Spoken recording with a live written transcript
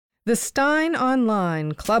The Stein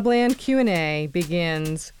Online Clubland Q&A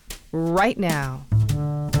begins right now.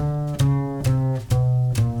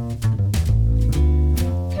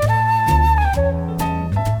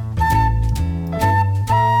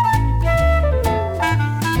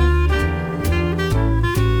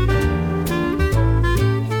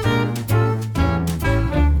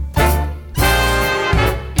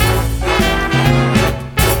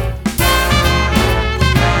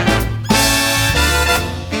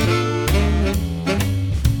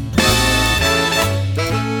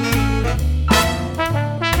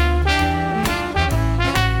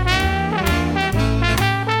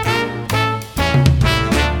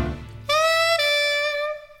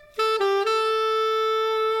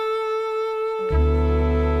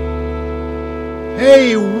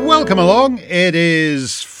 Hey, welcome along. It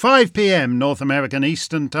is 5 p.m. North American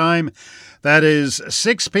Eastern Time. That is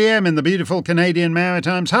 6 p.m. in the beautiful Canadian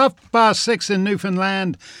Maritimes, 6:30 in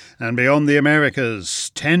Newfoundland and beyond the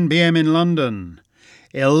Americas, 10 p.m. in London,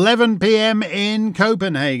 11 p.m. in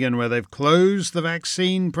Copenhagen, where they've closed the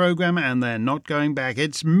vaccine program and they're not going back.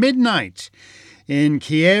 It's midnight in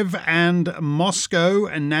Kiev and Moscow,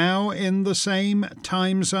 and now in the same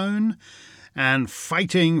time zone, and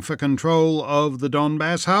fighting for control of the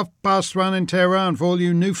Donbass. 1:30 in Tehran for all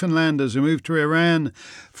you Newfoundlanders who moved to Iran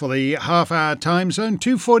for the half-hour time zone.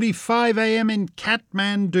 2:45 a.m. in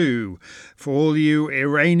Kathmandu for all you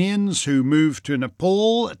Iranians who moved to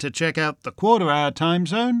Nepal to check out the quarter-hour time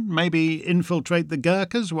zone. Maybe infiltrate the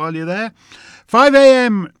Gurkhas while you're there. 5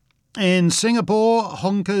 a.m. in Singapore,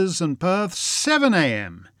 Honkers and Perth. 7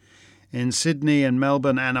 a.m. in Sydney and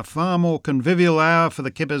Melbourne, and a far more convivial hour for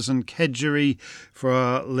the Kippers and Kedgeree for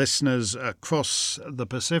our listeners across the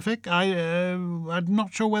Pacific. I'm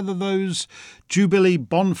not sure whether those Jubilee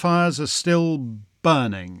bonfires are still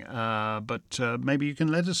burning, but maybe you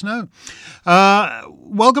can let us know.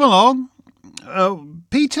 Welcome along.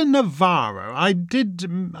 Peter Navarro. I did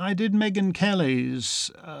Megyn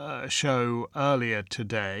Kelly's show earlier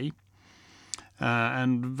today.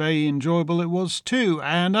 And very enjoyable it was too.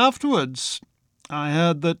 And afterwards, I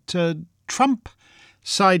heard that Trump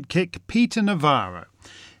sidekick Peter Navarro,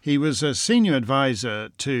 he was a senior advisor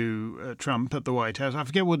to Trump at the White House. I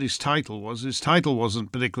forget what his title was. His title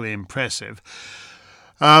wasn't particularly impressive.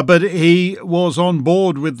 But he was on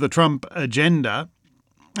board with the Trump agenda.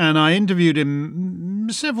 And I interviewed him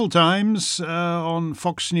several times on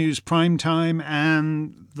Fox News Primetime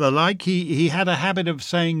and the like. He had a habit of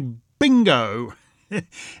saying bingo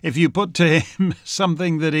if you put to him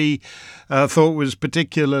something that he thought was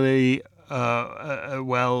particularly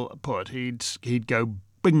well put. He'd go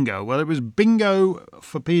bingo. Well, it was bingo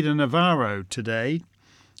for Peter Navarro today.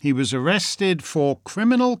 He was arrested for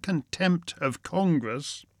criminal contempt of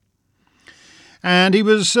Congress, and he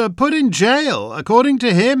was put in jail. According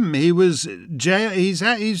to him, he was jail.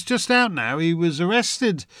 He's just out now. He was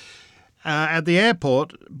arrested at the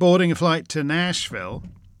airport, boarding a flight to Nashville.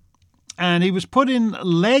 And he was put in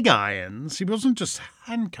leg irons. He wasn't just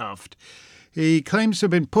handcuffed. He claims to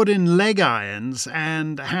have been put in leg irons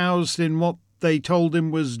and housed in what they told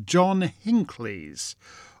him was John Hinckley's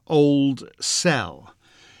old cell.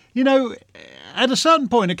 You know, at a certain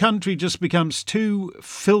point, a country just becomes too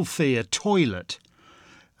filthy a toilet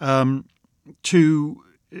to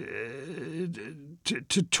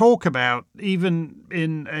talk about, even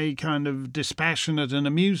in a kind of dispassionate and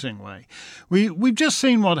amusing way. We've just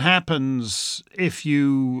seen what happens if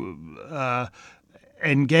you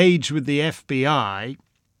engage with the FBI,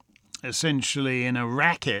 essentially in a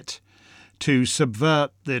racket to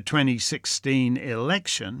subvert the 2016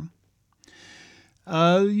 election.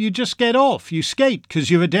 You just get off. You skate because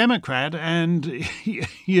you're a Democrat, and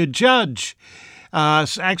your judge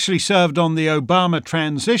actually served on the Obama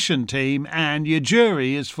transition team, and your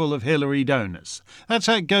jury is full of Hillary donors. That's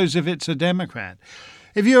how it goes if it's a Democrat.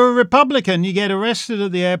 If you're a Republican, you get arrested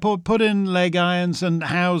at the airport, put in leg irons, and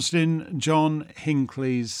housed in John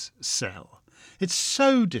Hinckley's cell. It's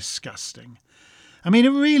so disgusting. I mean, it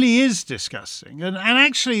really is disgusting. And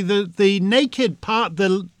actually, the naked part,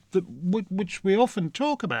 which we often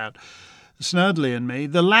talk about, Snurdley and me,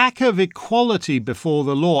 the lack of equality before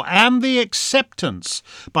the law and the acceptance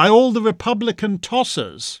by all the Republican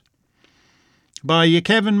tossers, by your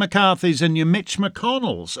Kevin McCarthy's and your Mitch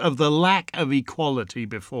McConnell's, of the lack of equality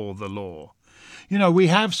before the law. You know, we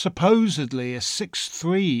have supposedly a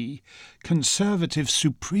 6-3 conservative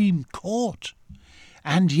Supreme Court,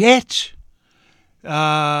 and yet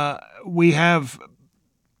we have,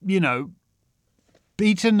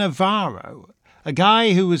 Peter Navarro A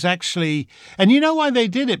guy who was actually... And you know why they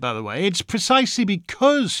did it, by the way? It's precisely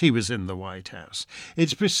because he was in the White House.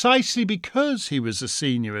 It's precisely because he was a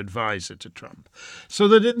senior advisor to Trump. So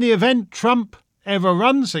that in the event Trump ever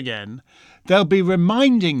runs again, they'll be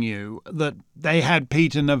reminding you that they had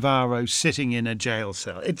Peter Navarro sitting in a jail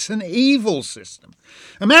cell. It's an evil system.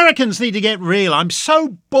 Americans need to get real. I'm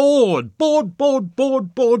so bored by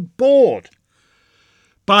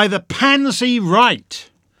the pansy right.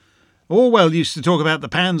 Orwell used to talk about the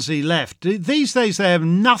pansy left. These days they have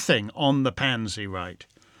nothing on the pansy right.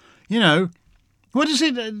 You know, what is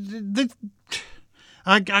it?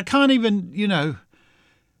 I can't even, you know...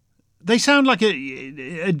 They sound like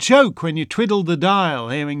a joke when you twiddle the dial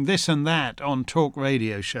hearing this and that on talk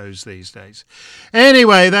radio shows these days.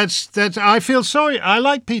 Anyway, that's. I feel sorry. I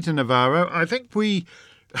like Peter Navarro. I think I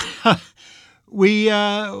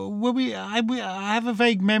have a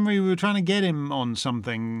vague memory we were trying to get him on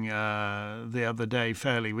something the other day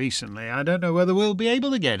fairly recently. I don't know whether we'll be able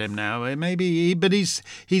to get him now. But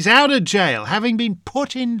he's out of jail, having been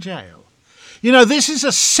put in jail. You know, this is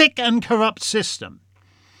a sick and corrupt system.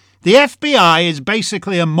 The FBI is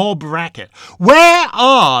basically a mob racket. Where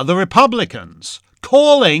are the Republicans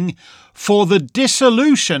calling for the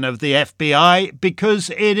dissolution of the FBI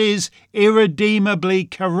because it is irredeemably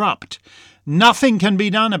corrupt? Nothing can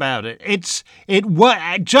be done about it.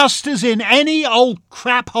 Just as in any old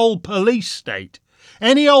craphole police state,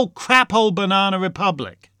 any old craphole banana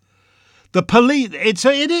republic. The police,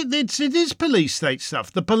 it is police state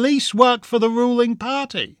stuff. The police work for the ruling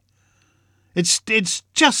party. It's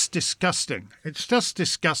just disgusting. It's just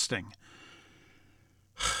disgusting.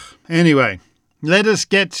 Anyway, let us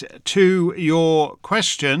get to your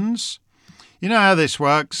questions. You know how this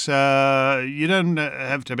works. You don't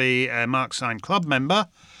have to be a Mark Sign Club member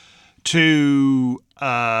to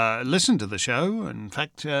listen to the show. In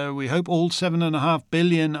fact, we hope all 7.5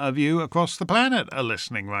 billion of you across the planet are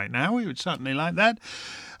listening right now. We would certainly like that.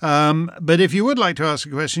 But if you would like to ask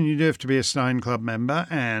a question, you do have to be a Stein Club member.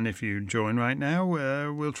 And if you join right now,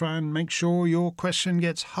 we'll try and make sure your question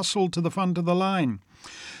gets hustled to the front of the line.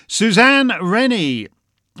 Suzanne Rennie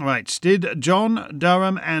writes, did John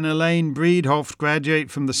Durham and Elaine Breedhoft graduate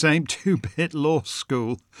from the same two-bit law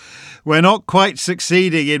school? We're not quite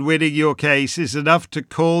succeeding in winning your case is enough to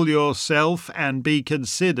call yourself and be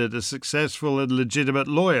considered a successful and legitimate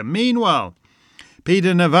lawyer. Meanwhile,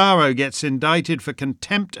 Peter Navarro gets indicted for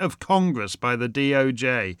contempt of Congress by the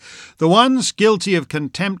DOJ. The ones guilty of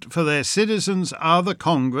contempt for their citizens are the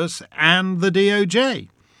Congress and the DOJ.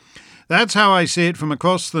 That's how I see it from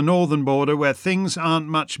across the northern border, where things aren't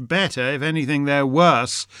much better. If anything, they're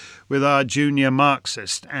worse, with our junior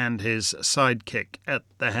Marxist and his sidekick at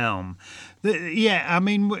the helm.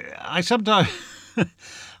 I sometimes...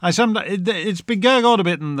 it's been going on a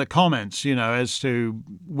bit in the comments, you know, as to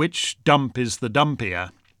which dump is the dumpier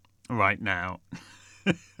right now.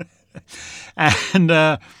 And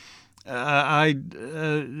the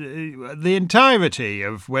entirety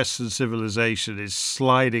of Western civilization is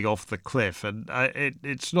sliding off the cliff, and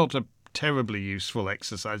it's not a terribly useful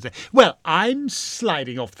exercise. Well, I'm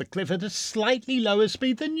sliding off the cliff at a slightly lower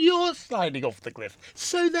speed than you're sliding off the cliff.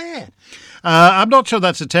 So there. I'm not sure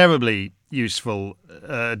that's a terribly useful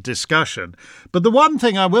discussion. But the one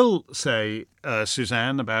thing I will say,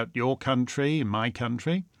 Suzanne, about your country and my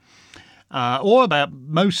country, or about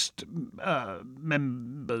most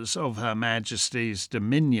members of Her Majesty's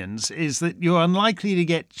dominions, is that you're unlikely to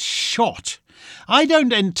get shot. I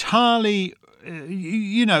don't entirely...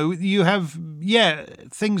 you have,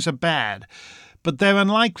 things are bad, but they're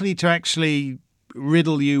unlikely to actually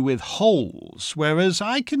riddle you with holes, whereas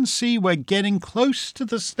I can see we're getting close to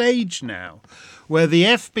the stage now where the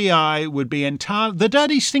FBI would be the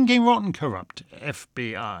dirty, stinking, rotten, corrupt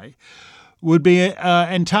FBI would be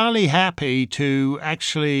entirely happy to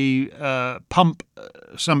actually pump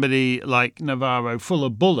somebody like Navarro full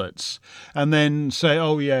of bullets and then say,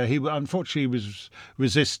 oh, yeah, he unfortunately was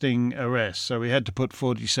resisting arrest, so we had to put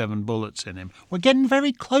 47 bullets in him. We're getting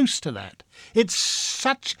very close to that. It's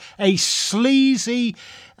such a sleazy,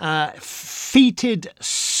 fetid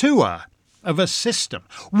sewer of a system.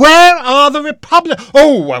 Where are the Republicans?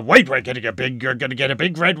 Oh, wait, we're going to get a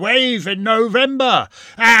big red wave in November,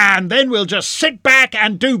 and then we'll just sit back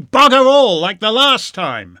and do bugger all like the last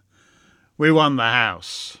time we won the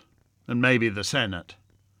House and maybe the Senate.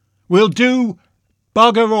 We'll do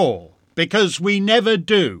bugger all because we never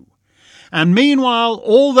do. And meanwhile,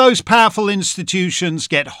 all those powerful institutions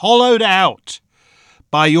get hollowed out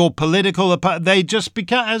by your political... They just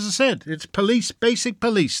become, as I said, it's basic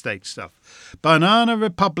police state stuff. Banana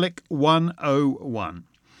Republic 101.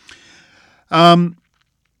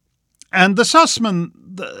 And the Sussman,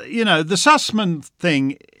 the Sussman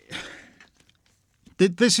thing.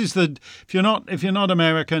 This is if you're not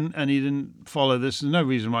American and you didn't follow this, there's no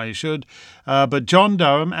reason why you should. But John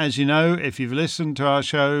Durham, as you know, if you've listened to our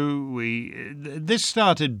show, this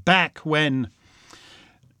started back when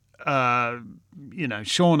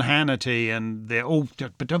Sean Hannity and they're all.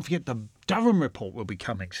 But don't forget the Durham Report will be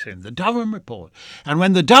coming soon. The Durham Report, and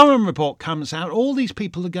when the Durham Report comes out, all these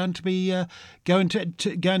people are going to be going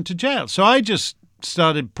to jail. So I just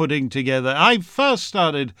started putting together. I first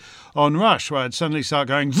started on Rush, where I'd suddenly start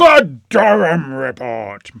going, the Durham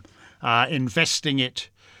Report, investing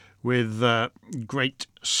it with great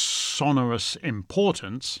sonorous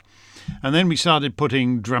importance. And then we started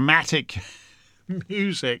putting dramatic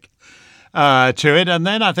music to it. And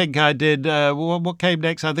then I think I did, what came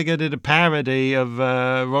next? I think I did a parody of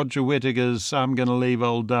Roger Whittaker's I'm Gonna Leave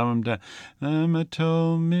Old Durham Down. Emma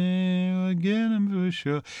told me he would get him for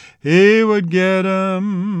sure. He would get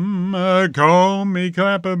him. Call me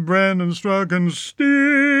Clapper, Brandon, Struck and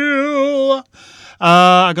Steel.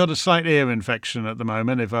 I got a slight ear infection at the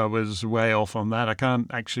moment. If I was way off on that, I can't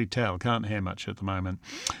actually tell. Can't hear much at the moment.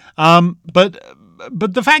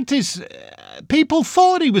 But the fact is, people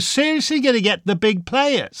thought he was seriously going to get the big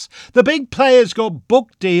players. The big players got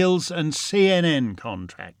book deals and CNN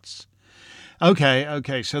contracts.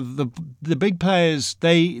 Okay. So the big players,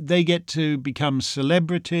 they get to become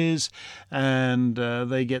celebrities, and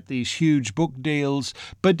they get these huge book deals.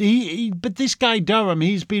 But but this guy Durham,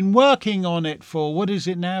 he's been working on it for, what is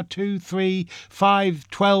it now, 2, 3,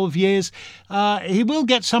 5, 12 years. He will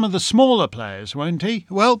get some of the smaller players, won't he?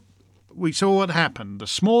 Well, we saw what happened. The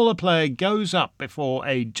smaller player goes up before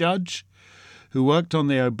a judge who worked on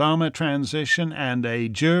the Obama transition and a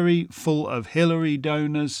jury full of Hillary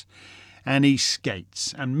donors, and he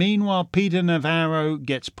skates. And meanwhile, Peter Navarro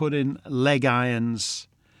gets put in leg irons.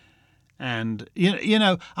 And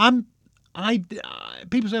people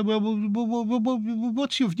say, well,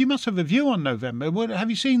 what's you must have a view on November.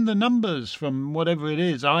 Have you seen the numbers from whatever it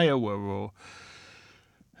is, Iowa or?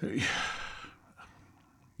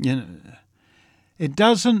 It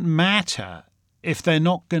doesn't matter if they're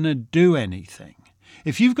not going to do anything.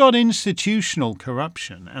 If you've got institutional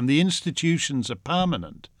corruption and the institutions are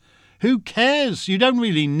permanent, who cares? You don't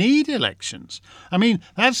really need elections. I mean,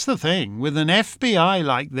 that's the thing. With an FBI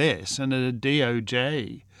like this and a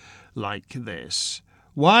DOJ like this,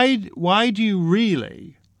 why do you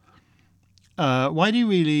really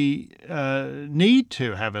need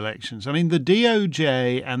to have elections? I mean, the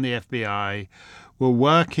DOJ and the FBI were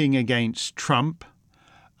working against Trump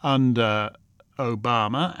under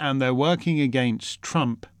Obama, and they're working against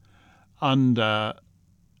Trump under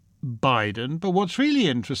Biden. But what's really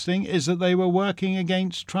interesting is that they were working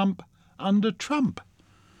against Trump under Trump.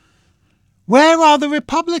 Where are the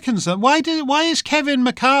Republicans then? Why is Kevin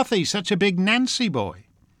McCarthy such a big Nancy boy?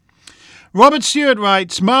 Robert Stewart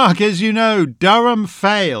writes, Mark, as you know, Durham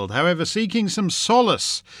failed, however, seeking some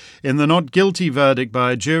solace in the not guilty verdict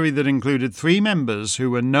by a jury that included 3 members who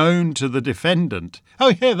were known to the defendant.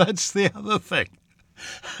 Oh, yeah, that's the other thing.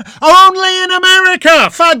 Only in America,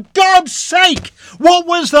 for God's sake! What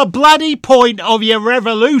was the bloody point of your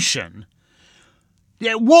revolution?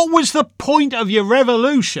 Yeah, what was the point of your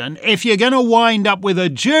revolution if you're going to wind up with a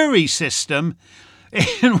jury system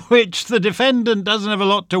in which the defendant doesn't have a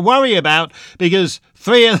lot to worry about because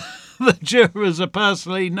 3 of the jurors are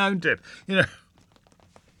personally known to him,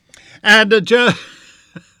 And a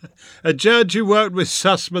judge who worked with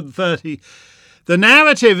Sussman 30. The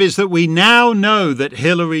narrative is that we now know that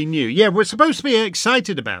Hillary knew. Yeah, we're supposed to be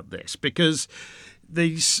excited about this because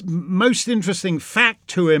the most interesting fact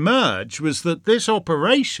to emerge was that this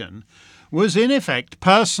operation was in effect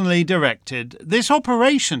personally directed. This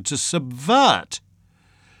operation to subvert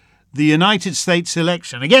the United States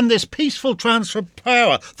election. Again, this peaceful transfer of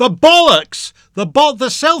power. The bollocks! The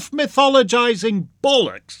self-mythologizing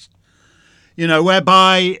bollocks.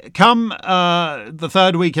 Whereby come the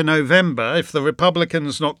 3rd week in November, if the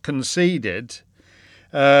Republicans not conceded,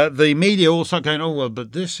 the media all start going, oh, well,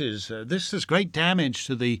 but this does great damage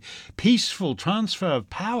to the peaceful transfer of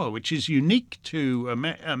power, which is unique to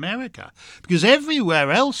America. Because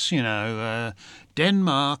everywhere else,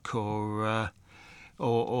 Denmark or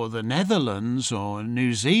or the Netherlands or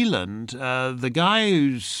New Zealand, the guy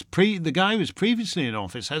who's previously in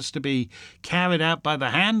office has to be carried out by the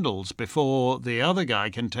handles before the other guy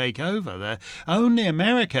can take over. Only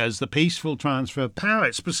America has the peaceful transfer of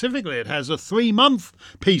power. Specifically, it has a 3-month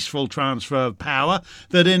peaceful transfer of power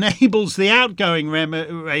that enables the outgoing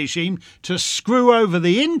regime to screw over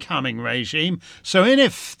the incoming regime. So in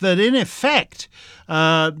effect,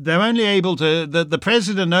 they're only able to. The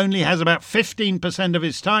president only has about 15% of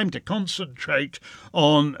his time to concentrate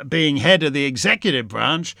on being head of the executive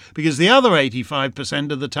branch, because the other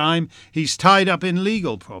 85% of the time he's tied up in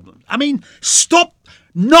legal problems. I mean,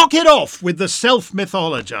 knock it off with the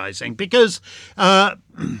self-mythologizing, because the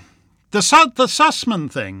Sussman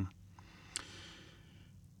thing.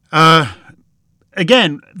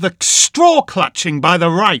 Again, the straw clutching by the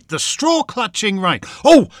right,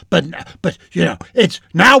 Oh, but it's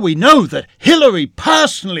now we know that Hillary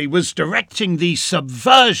personally was directing the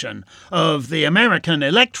subversion of the American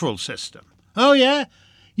electoral system. Oh, yeah?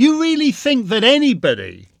 You really think that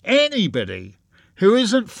anybody who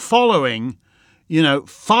isn't following,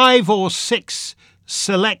 5 or 6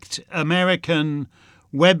 select American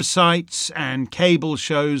websites and cable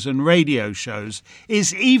shows and radio shows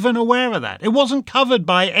is even aware of that? It wasn't covered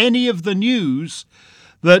by any of the news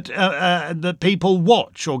that people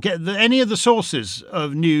watch or get, any of the sources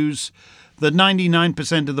of news that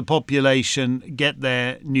 99% of the population get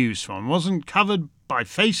their news from. It wasn't covered by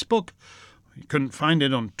Facebook. You couldn't find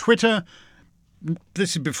it on Twitter.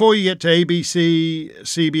 This is before you get to ABC,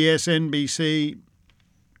 CBS, NBC,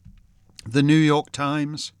 the New York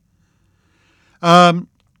Times.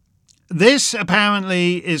 This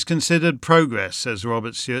apparently is considered progress, says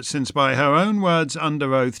Robert Stewart, since by her own words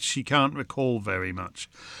under oath she can't recall very much.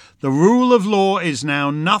 The rule of law is now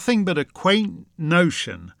nothing but a quaint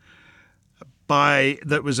notion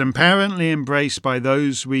that was apparently embraced by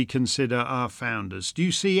those we consider our founders. Do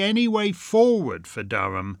you see any way forward for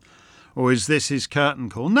Durham, or is this his curtain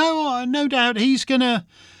call? No doubt he's going to...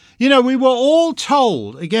 we were all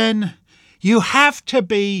told, again, you have to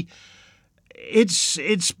be... It's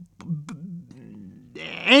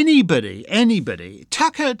anybody.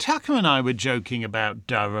 Tucker and I were joking about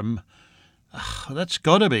Durham. That's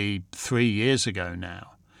got to be 3 years ago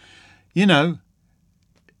now.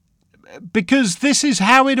 Because this is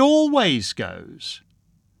how it always goes.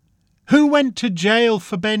 Who went to jail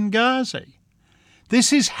for Benghazi?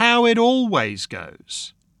 This is how it always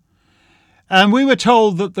goes. And we were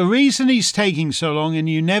told that the reason he's taking so long and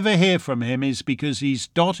you never hear from him is because he's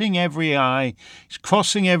dotting every I, he's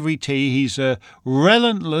crossing every T, he's a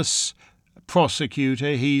relentless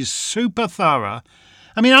prosecutor, he's super thorough.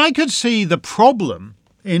 I mean, I could see the problem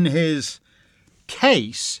in his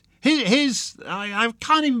case. I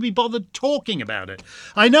can't even be bothered talking about it.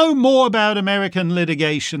 I know more about American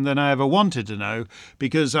litigation than I ever wanted to know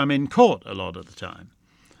because I'm in court a lot of the time.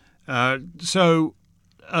 A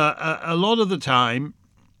lot of the time,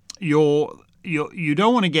 you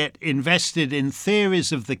don't want to get invested in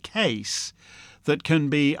theories of the case that can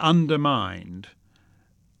be undermined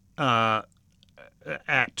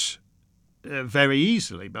very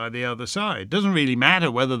easily by the other side. It doesn't really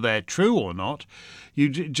matter whether they're true or not. You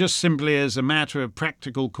just simply, as a matter of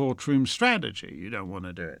practical courtroom strategy, you don't want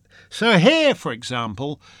to do it. So here, for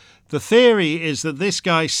example, the theory is that this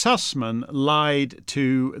guy Sussman lied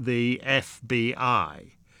to the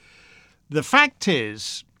FBI. The fact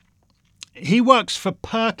is, he works for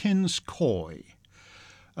Perkins Coie,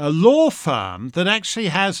 a law firm that actually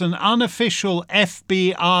has an unofficial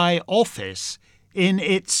FBI office in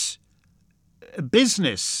its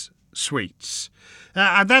business suites.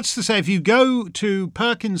 That's to say, if you go to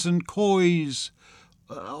Perkins and Coie's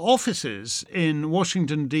offices in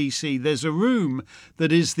Washington, D.C., there's a room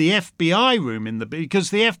that is the FBI room because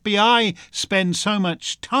the FBI spends so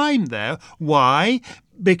much time there. Why?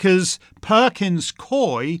 Because Perkins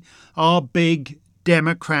Coie are big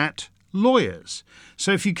Democrat lawyers.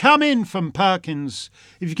 So if you come in from Perkins,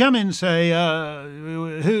 say,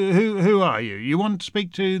 who are you? You want to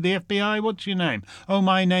speak to the FBI? What's your name? Oh,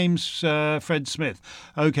 my name's Fred Smith.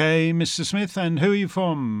 Okay, Mr. Smith, and who are you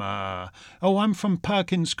from? Oh, I'm from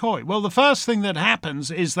Perkins Coie. Well, the first thing that happens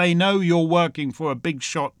is they know you're working for a big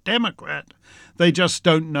shot Democrat. They just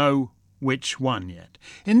don't know which one yet.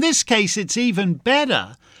 In this case, it's even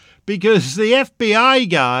better because the FBI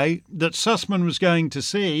guy that Sussman was going to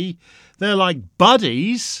see, they're like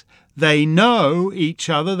buddies. They know each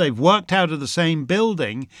other. They've worked out of the same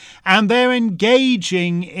building, and they're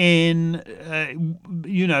engaging in,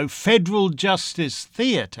 federal justice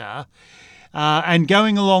theater and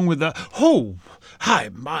going along with the, oh, hi,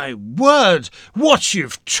 my word, what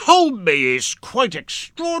you've told me is quite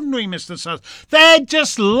extraordinary, Mr. Suss.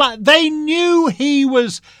 They knew he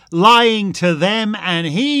was lying to them, and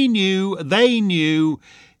they knew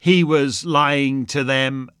he was lying to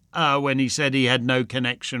them when he said he had no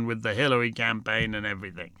connection with the Hillary campaign and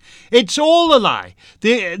everything. It's all a lie.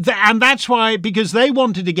 And that's why, because they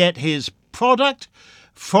wanted to get his product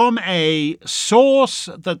from a source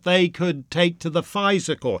that they could take to the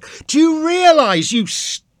Pfizer court. Do you realize, you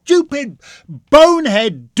stupid,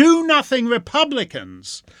 bonehead, do-nothing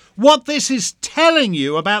Republicans, what this is telling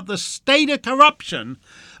you about the state of corruption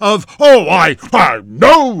of, the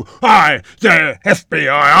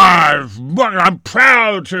FBI, I'm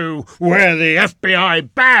proud to wear the FBI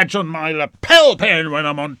badge on my lapel pin when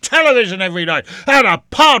I'm on television every night. And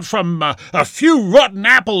apart from a few rotten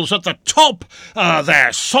apples at the top,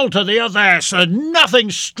 they're salt of the earth, there's nothing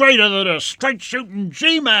straighter than a straight-shooting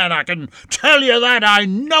G-man, I can tell you that. I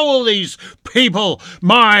know all these people.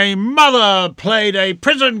 My mother played a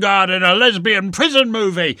prison guard in a lesbian prison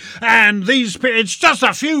movie, and it's just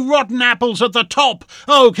a few rotten apples at the top,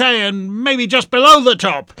 okay, and maybe just below the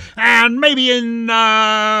top, and maybe in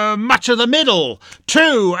much of the middle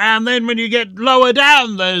too, and then when you get lower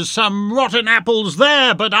down there's some rotten apples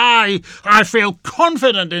there, but I feel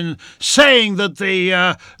confident in saying that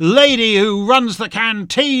the lady who runs the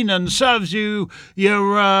canteen and serves you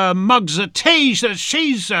your mugs of tea,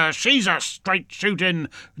 she's a straight shooting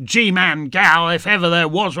G-man gal if ever there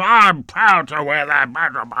was. I'm proud to wear that.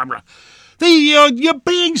 You're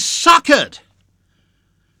being suckered.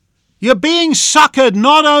 You're being suckered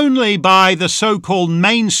not only by the so-called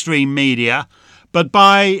mainstream media, but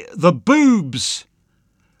by the boobs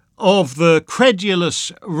of the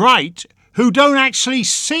credulous right who don't actually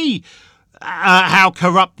see how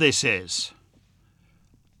corrupt this is.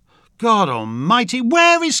 God almighty,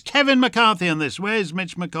 where is Kevin McCarthy on this? Where's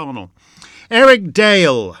Mitch McConnell? Eric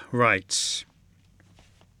Dale writes,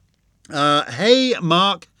 hey,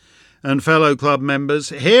 Mark and fellow club members,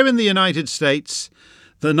 here in the United States,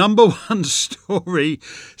 the number one story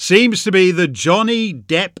seems to be the Johnny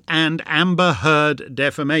Depp and Amber Heard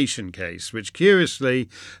defamation case, which curiously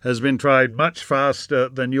has been tried much faster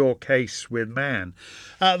than your case with Mann.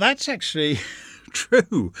 That's actually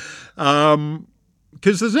true.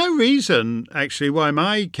 Because there's no reason, actually, why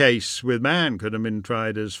my case with Mann could have been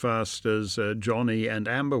tried as fast as Johnny and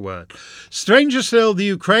Amber were. Stranger still, the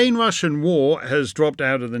Ukraine-Russian war has dropped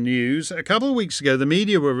out of the news. A couple of weeks ago, the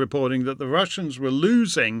media were reporting that the Russians were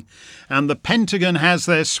losing and the Pentagon has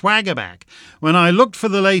their swagger back. When I looked for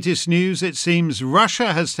the latest news, it seems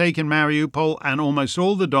Russia has taken Mariupol and almost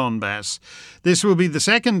all the Donbass. This will be the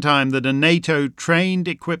second time that a NATO-trained,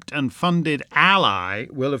 equipped and funded ally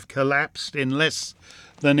will have collapsed in less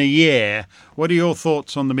than a year. What are your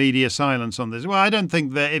thoughts on the media silence on this? Well, I don't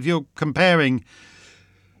think that if you're comparing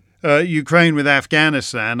Ukraine with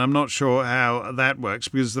Afghanistan, I'm not sure how that works,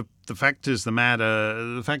 because the fact of the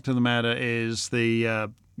matter is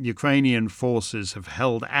the Ukrainian forces have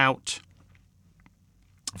held out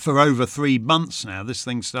for over 3 months now. This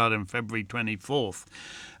thing started on February 24th.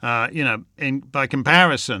 By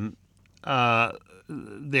comparison,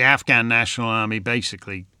 the Afghan National Army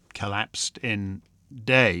basically collapsed in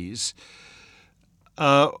days.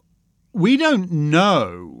 We don't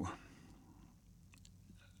know.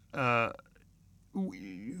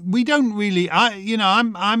 We don't really.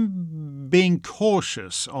 I'm being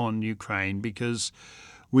cautious on Ukraine because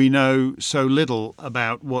we know so little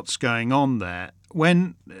about what's going on there.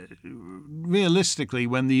 When realistically,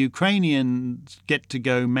 when the Ukrainians get to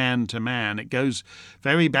go man to man, it goes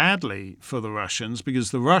very badly for the Russians,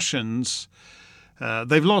 because the Russians,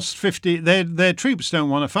 they've lost 50. Their troops don't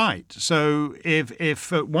want to fight. So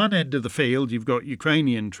if at one end of the field you've got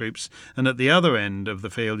Ukrainian troops and at the other end of the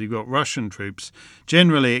field you've got Russian troops,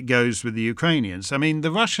 generally it goes with the Ukrainians. I mean,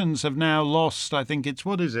 the Russians have now lost, I think it's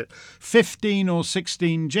 15 or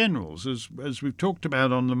 16 generals, as we've talked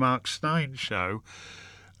about on the Mark Stein show.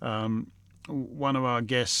 One of our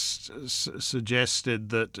guests suggested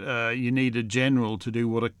that you need a general to do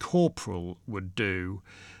what a corporal would do.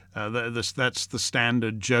 That's the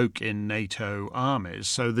standard joke in NATO armies.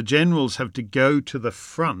 So the generals have to go to the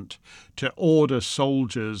front to order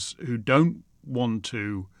soldiers who don't want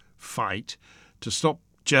to fight to stop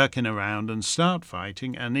jerking around and start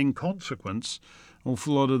fighting, and in consequence, an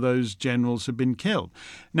awful lot of those generals have been killed.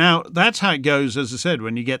 Now, that's how it goes, as I said,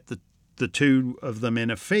 when you get the two of them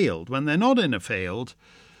in a field. When they're not in a field,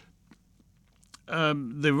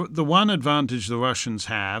 the one advantage the Russians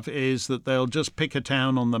have is that they'll just pick a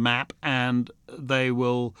town on the map and they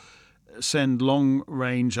will send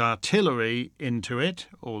long-range artillery into it,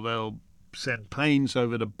 or they'll send planes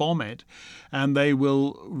over to bomb it, and they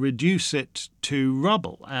will reduce it to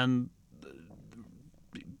rubble. And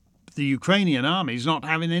the Ukrainian army is not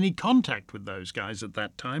having any contact with those guys at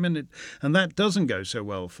that time, and that doesn't go so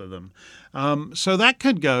well for them. So that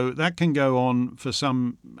can go on for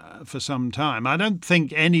some time. I don't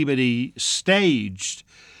think anybody staged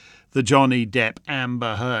the Johnny Depp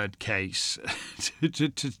Amber Heard case to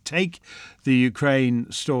take the Ukraine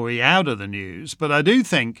story out of the news, but I do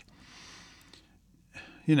think,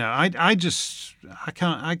 I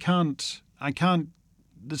can't.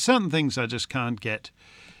 There's certain things I just can't get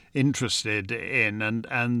interested in, and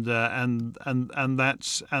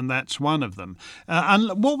that's one of them.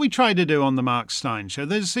 And what we try to do on the Mark Steyn Show,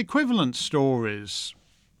 there's equivalent stories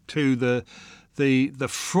to the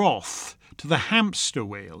froth, to the hamster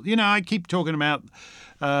wheel. I keep talking about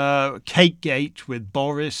Cakegate with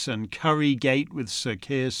Boris, and Currygate with Sir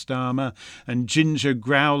Keir Starmer, and Ginger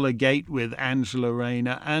Growler Gate with Angela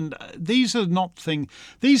Rayner. And these are things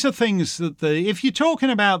that if you're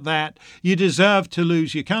talking about that, you deserve to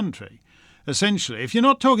lose your country. Essentially, if you're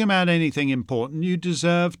not talking about anything important, you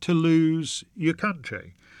deserve to lose your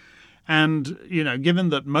country. And, given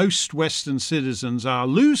that most Western citizens are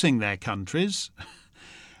losing their countries,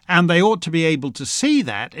 and they ought to be able to see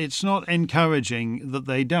that, it's not encouraging that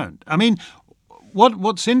they don't. I mean,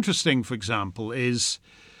 what's interesting, for example, is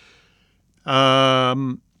Trudeau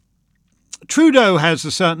has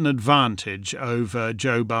a certain advantage over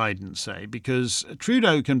Joe Biden, say, because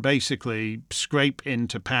Trudeau can basically scrape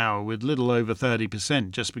into power with little over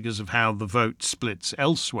 30% just because of how the vote splits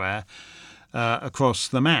elsewhere across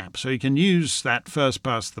the map. So he can use that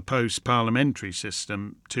first-past-the-post parliamentary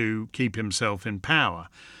system to keep himself in power.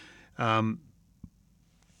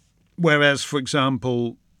 Whereas, for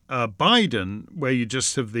example, Biden, where you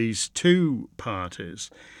just have these two parties,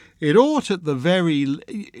 it ought at the very...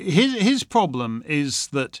 His problem is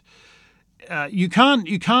that you can't,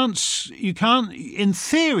 in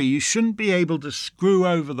theory, you shouldn't be able to screw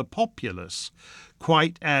over the populace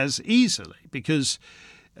quite as easily, because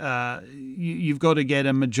you've got to get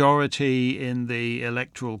a majority in the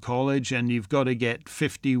Electoral College, and you've got to get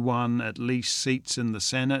 51 at least seats in the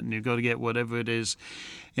Senate, and you've got to get whatever it is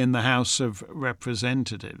in the House of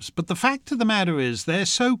Representatives. But the fact of the matter is they're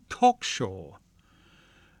so cocksure,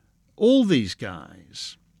 all these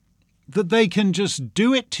guys, that they can just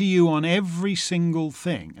do it to you on every single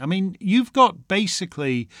thing. I mean, you've got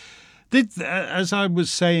basically, as I was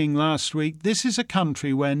saying last week, this is a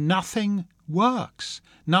country where nothing works.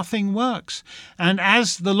 Nothing works. And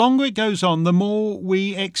as the longer it goes on, the more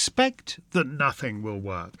we expect that nothing will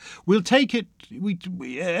work. We'll take it, we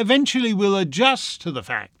eventually will adjust to the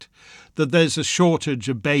fact that there's a shortage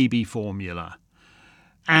of baby formula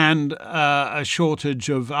and a shortage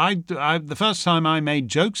of... the first time I made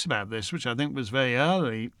jokes about this, which I think was very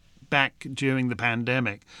early back during the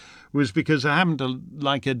pandemic, was because I happen to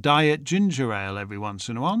like a diet ginger ale every once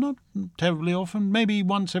in a while, not terribly often, maybe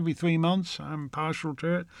once every 3 months. I'm partial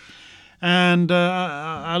to it. And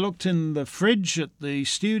I looked in the fridge at the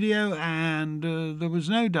studio, and there was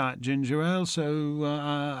no diet ginger ale, so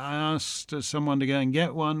I asked someone to go and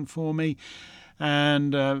get one for me.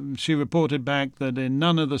 And she reported back that in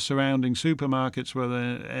none of the surrounding supermarkets were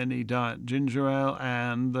there any diet ginger ale,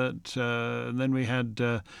 and that then we had...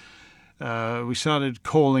 we started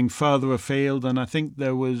calling further afield, and I think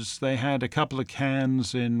they had a couple of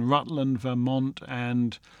cans in Rutland, Vermont,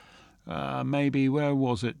 and maybe, where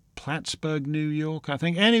was it? Plattsburgh, New York, I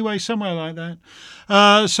think. Anyway, somewhere like that.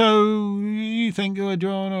 So you think, do you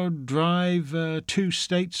want to drive 2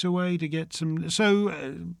 states away to get some... So,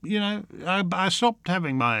 I stopped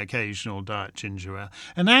having my occasional diet ginger ale.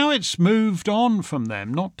 And now it's moved on from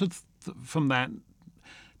them, not to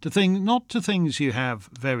things you have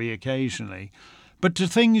very occasionally, but to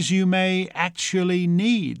things you may actually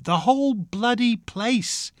need. The whole bloody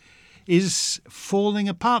place is falling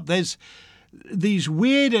apart. There's these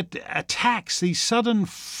weird attacks, these sudden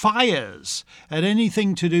fires at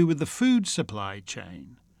anything to do with the food supply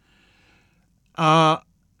chain.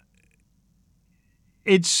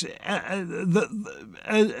 It's,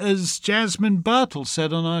 as Jasmine Birtle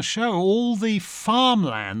said on our show, all the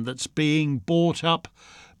farmland that's being bought up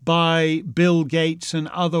by Bill Gates and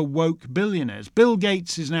other woke billionaires.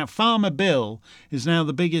 Farmer Bill is now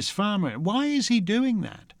the biggest farmer. Why is he doing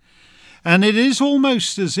that? And it is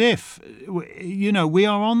almost as if, we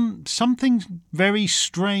are on something very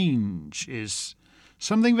strange is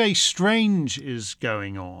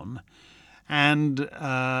going on. and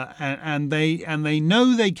they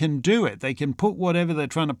know they can do it. They can put whatever they're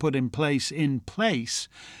trying to put in place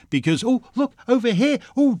because, oh, look over here.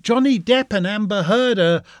 Oh, Johnny Depp and Amber Heard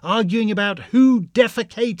are arguing about who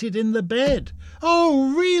defecated in the bed.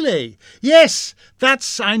 Oh, really? Yes,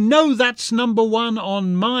 I know that's number one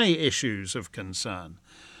on my issues of concern.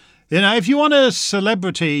 If you want a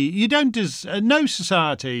celebrity, you don't. No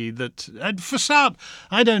society that. For start,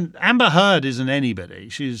 Amber Heard isn't anybody.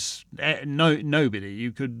 She's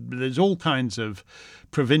nobody. There's all kinds of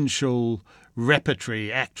provincial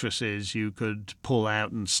repertory actresses you could pull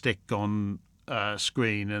out and stick on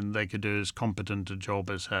screen, and they could do as competent a job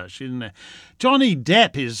as her. Johnny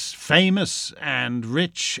Depp is famous and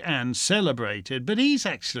rich and celebrated, but he's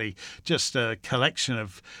actually just a collection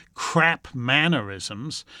of crap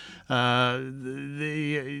mannerisms. The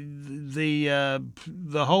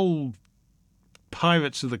whole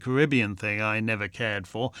Pirates of the Caribbean thing I never cared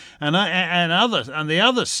for, and the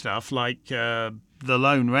other stuff like the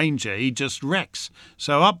Lone Ranger, he just wrecks.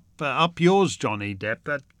 So up yours, Johnny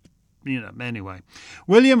Depp. Anyway.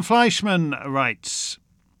 William Fleischman writes,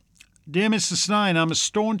 Dear Mr. Stein, I'm a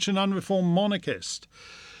staunch and unreformed monarchist,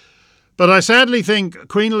 but I sadly think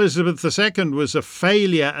Queen Elizabeth II was a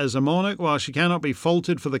failure as a monarch. While she cannot be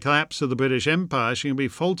faulted for the collapse of the British Empire, she can be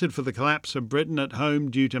faulted for the collapse of Britain at home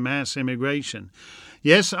due to mass immigration.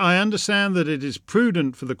 Yes, I understand that it is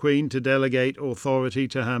prudent for the Queen to delegate authority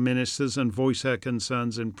to her ministers and voice her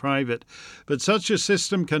concerns in private, but such a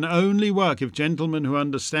system can only work if gentlemen who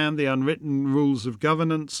understand the unwritten rules of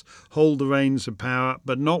governance hold the reins of power,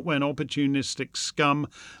 but not when opportunistic scum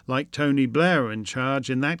like Tony Blair are in charge.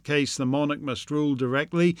 In that case, the monarch must rule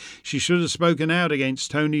directly. She should have spoken out against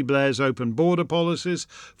Tony Blair's open border policies,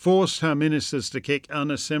 forced her ministers to kick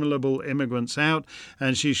unassimilable immigrants out,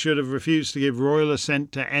 and she should have refused to give royal assent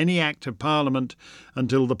to any act of Parliament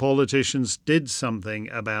until the politicians did something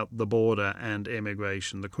about the border and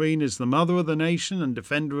immigration. The Queen is the mother of the nation and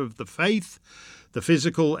defender of the faith, the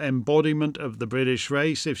physical embodiment of the British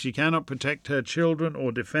race. If she cannot protect her children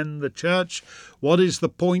or defend the church, what is the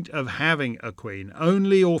point of having a Queen?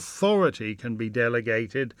 Only authority can be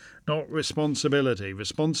delegated, not responsibility.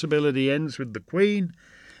 Responsibility ends with the Queen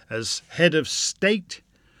as head of state.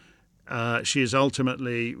 She is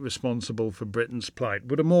ultimately responsible for Britain's plight.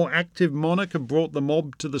 Would a more active monarch have brought the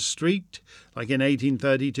mob to the street, like in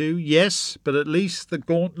 1832? Yes, but at least the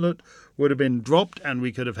gauntlet would have been dropped and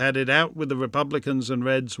we could have had it out with the Republicans and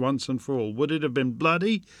Reds once and for all. Would it have been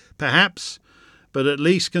bloody? Perhaps, but at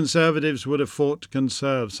least Conservatives would have fought to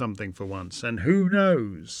conserve something for once. And who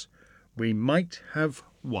knows? We might have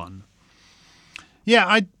won.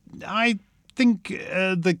 Yeah, I think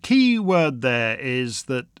the key word there is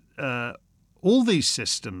that all these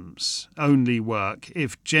systems only work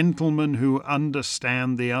if gentlemen who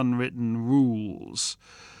understand the unwritten rules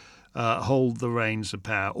hold the reins of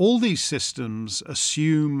power. All these systems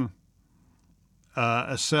assume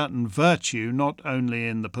a certain virtue, not only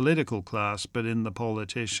in the political class, but in the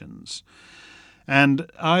politicians.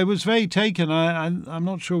 And I was very taken, I'm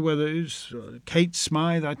not sure whether it was Kate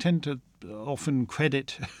Smythe. I tend to often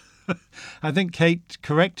credit I think Kate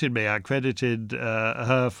corrected me. I credited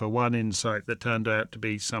her for one insight that turned out to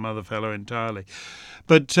be some other fellow entirely.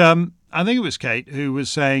 But I think it was Kate who was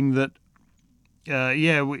saying that,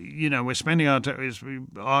 we're spending our time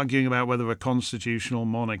arguing about whether a constitutional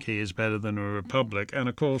monarchy is better than a republic. And,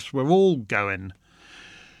 of course, we're all going,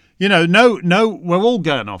 we're all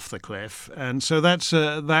going off the cliff. And so that's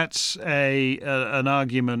an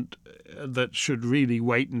argument that should really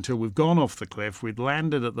wait until we've gone off the cliff, we've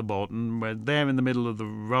landed at the bottom, we're there in the middle of the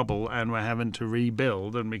rubble and we're having to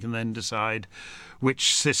rebuild, and we can then decide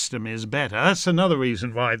which system is better. That's another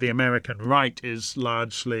reason why the American right is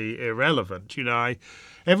largely irrelevant.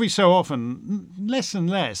 Every so often, less and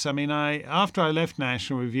less. After I left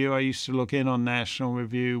National Review, I used to look in on National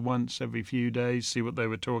Review once every few days, see what they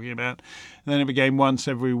were talking about. And then it became once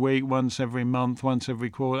every week, once every month, once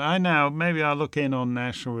every quarter. Maybe I look in on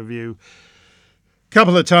National Review a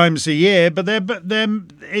couple of times a year, but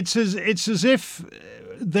it's as if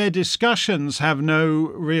their discussions have no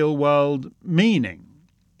real world meaning.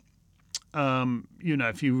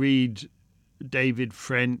 If you read David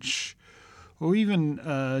French or even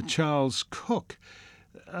Charles Cook,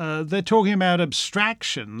 they're talking about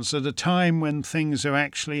abstractions at a time when things are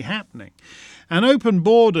actually happening. And open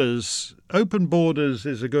borders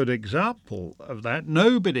is a good example of that.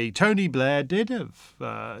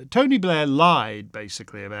 Tony Blair lied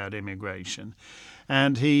basically about immigration.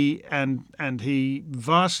 and he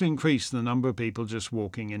vastly increased the number of people just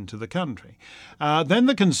walking into the country. Then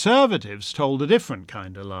the Conservatives told a different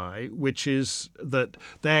kind of lie, which is that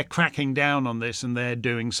they're cracking down on this and they're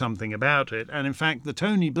doing something about it. And in fact, the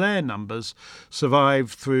Tony Blair numbers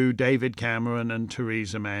survived through David Cameron and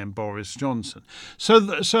Theresa May and Boris Johnson. So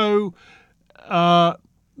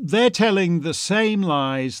they're telling the same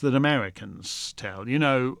lies that Americans tell.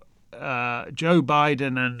 Joe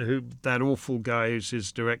Biden and that awful guy who's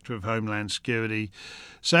his director of Homeland Security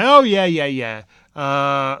say, oh, yeah.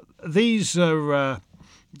 These are,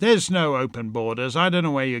 there's no open borders. I don't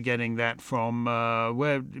know where you're getting that from,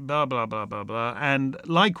 where blah, blah, blah, blah, blah. And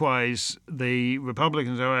likewise, the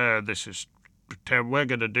Republicans say, this is we're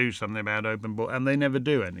going to do something about open borders, and they never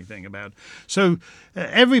do anything about it. So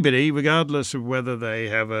everybody, regardless of whether they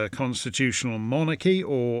have a constitutional monarchy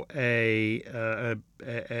or a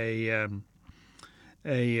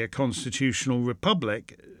constitutional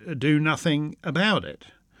republic, do nothing about it,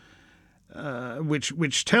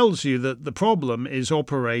 which tells you that the problem is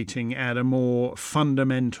operating at a more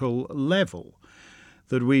fundamental level,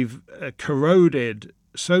 that we've corroded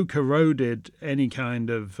any kind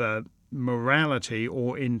of morality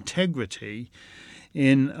or integrity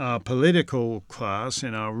in our political class,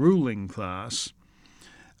 in our ruling class,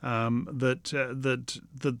 that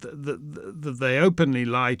they openly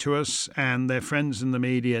lie to us, and their friends in the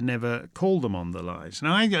media never call them on the lies.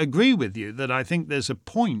 Now, I agree with you that I think there's a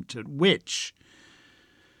point at which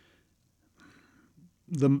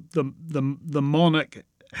the monarch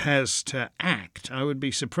has to act. I would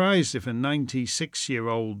be surprised if a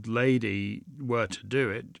 96-year-old lady were to do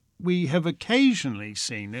it. We have occasionally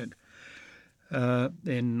seen it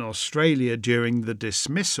in Australia during the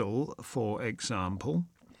dismissal, for example,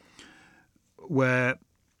 where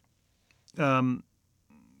Sir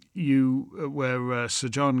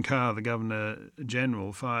John Carr, the Governor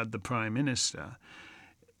General, fired the Prime Minister.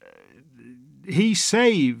 He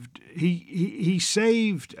saved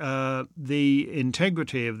the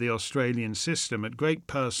integrity of the Australian system at great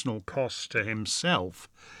personal cost to himself.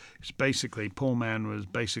 Poor man was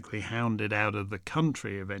basically hounded out of the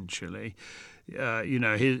country eventually.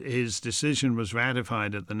 His decision was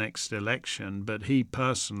ratified at the next election, but he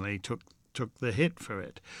personally took the hit for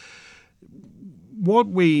it.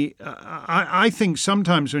 I think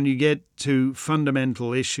sometimes when you get to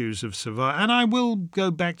fundamental issues of survival, and I will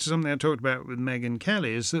go back to something I talked about with Megyn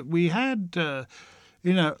Kelly, is that we had,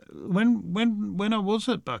 when I was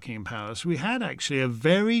at Buckingham Palace, we had actually a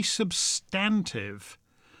very substantive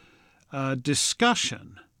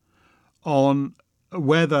discussion on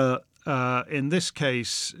whether, in this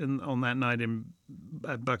case, on that night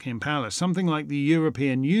at Buckingham Palace, something like the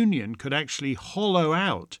European Union could actually hollow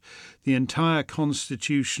out the entire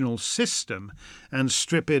constitutional system and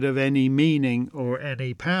strip it of any meaning or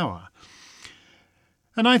any power.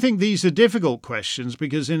 And I think these are difficult questions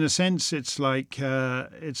because, in a sense, it's like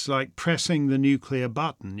pressing the nuclear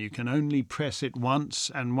button. You can only press it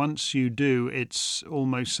once, and once you do, it's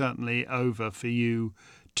almost certainly over for you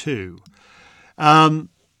too. But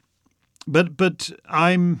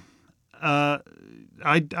I'm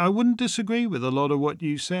I wouldn't disagree with a lot of what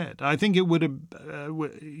you said. I think it would have,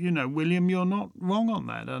 William, you're not wrong on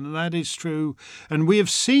that, and that is true. And we have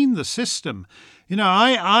seen the system.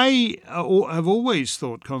 I have always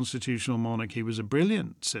thought constitutional monarchy was a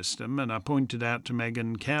brilliant system, and I pointed out to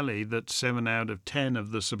Megyn Kelly that 7 out of 10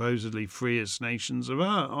 of the supposedly freest nations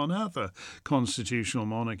on earth are constitutional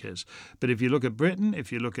monarchies. But if you look at Britain,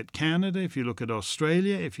 if you look at Canada, if you look at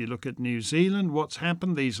Australia, if you look at New Zealand, what's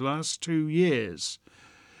happened these last 2 years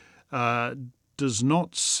does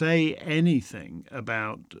not say anything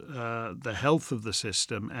about the health of the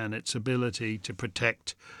system and its ability to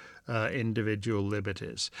protect individual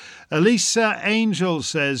liberties. Elisa Angel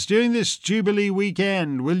says, during this Jubilee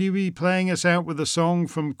weekend, will you be playing us out with a song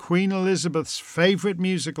from Queen Elizabeth's favourite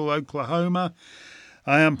musical, Oklahoma?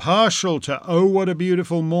 I am partial to Oh What a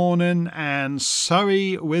Beautiful Morning and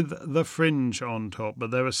Surrey with the Fringe on top, but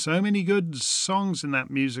there are so many good songs in that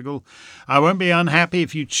musical. I won't be unhappy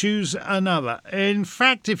if you choose another. In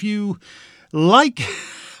fact, if you like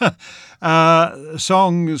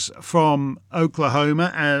songs from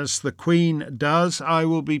Oklahoma, as the Queen does, I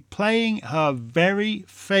will be playing her very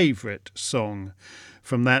favourite song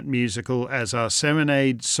from that musical as our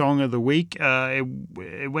Serenade Song of the Week.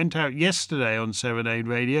 It went out yesterday on Serenade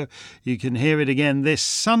Radio. You can hear it again this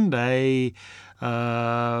Sunday,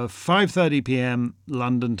 5:30 p.m.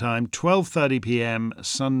 London time, 12:30 p.m.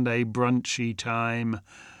 Sunday brunchy time.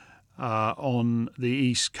 on the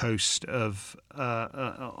east coast of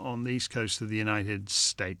the United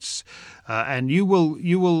States, and you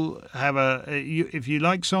will have if you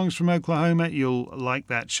like songs from Oklahoma, you'll like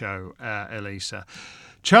that show, Elisa.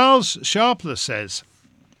 Charles Sharpler says,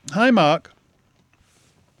 "Hi Mark,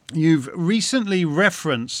 you've recently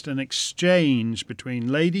referenced an exchange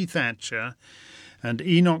between Lady Thatcher and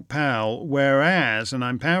Enoch Powell, whereas, and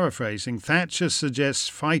I'm paraphrasing, Thatcher suggests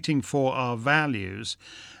fighting for our values,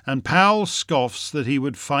 and Powell scoffs that he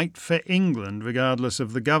would fight for England regardless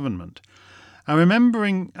of the government. I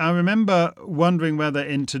remember wondering whether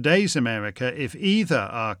in today's America, if either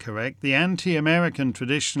are correct, the anti-American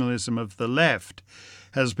traditionalism of the left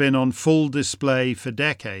has been on full display for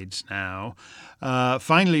decades now,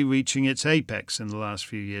 finally reaching its apex in the last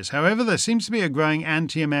few years. However, there seems to be a growing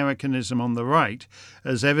anti-Americanism on the right,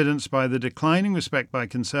 as evidenced by the declining respect by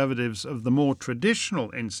conservatives of the more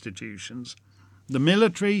traditional institutions, the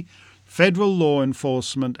military, federal law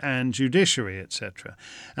enforcement and judiciary, etc.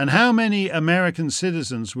 And how many American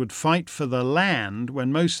citizens would fight for the land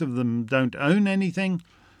when most of them don't own anything,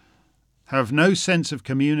 have no sense of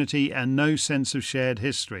community and no sense of shared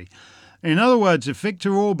history. In other words, if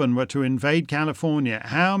Viktor Orban were to invade California,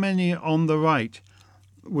 how many on the right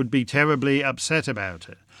would be terribly upset about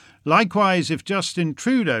it? Likewise, if Justin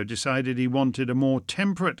Trudeau decided he wanted a more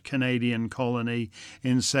temperate Canadian colony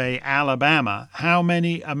in, say, Alabama, how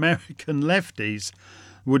many American lefties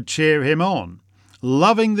would cheer him on?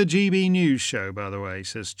 Loving the GB News show, by the way,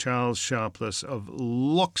 says Charles Sharpless of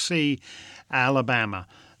Loxie, Alabama.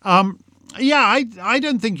 Yeah, I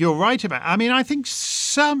don't think you're right about it. I mean, I think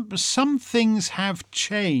some things have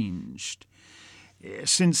changed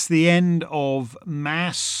since the end of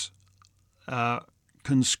mass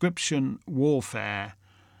conscription warfare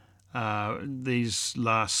these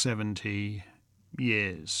last 70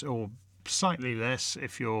 years, or slightly less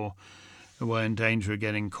if you were in danger of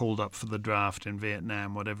getting called up for the draft in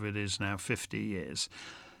Vietnam, whatever it is now, 50 years.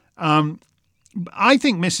 I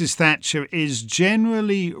think Mrs. Thatcher is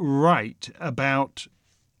generally right about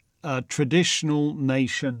traditional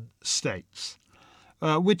nation states,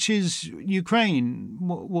 which is Ukraine.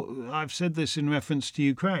 I've said this in reference to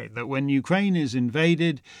Ukraine, that when Ukraine is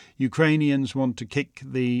invaded, Ukrainians want to kick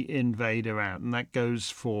the invader out. And that goes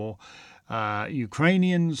for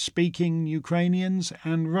Ukrainian-speaking Ukrainians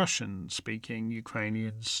and Russian-speaking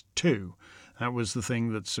Ukrainians too. That was the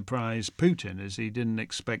thing that surprised Putin, is he didn't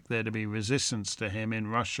expect there to be resistance to him in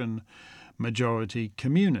Russian-majority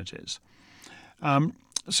communities.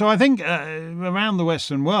 So I think around the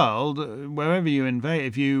Western world, wherever you invade,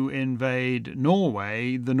 if you invade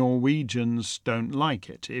Norway, the Norwegians don't like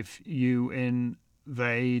it. If you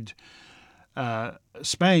invade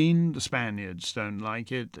Spain, the Spaniards don't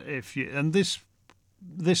like it. And this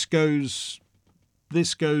goes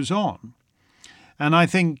on. And I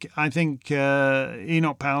think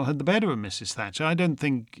Enoch Powell had the better of Mrs. Thatcher. I don't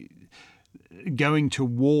think going to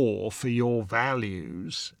war for your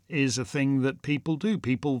values is a thing that people do.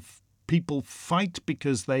 People fight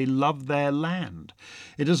because they love their land.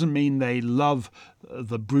 It doesn't mean they love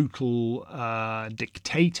the brutal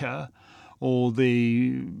dictator or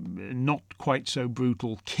the not quite so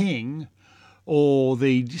brutal king or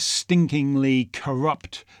the stinkingly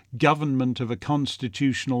corrupt government of a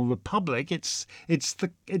constitutional republic. It's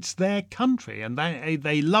their country, and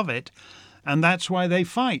they love it, and that's why they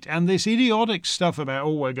fight. And this idiotic stuff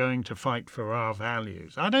about, we're going to fight for our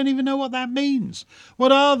values, I don't even know what that means.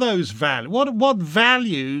 What are those values? What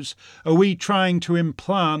values are we trying to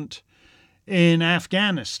implant in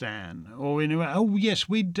Afghanistan or in Iraq? Oh yes,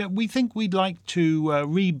 we think we'd like to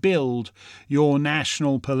rebuild your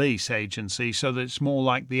national police agency so that it's more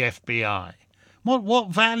like the FBI. What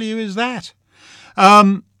value is that?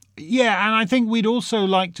 Yeah, and I think we'd also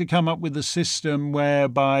like to come up with a system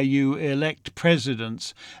whereby you elect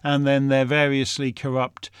presidents and then their variously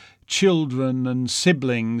corrupt children and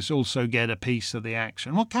siblings also get a piece of the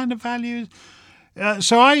action. What kind of value?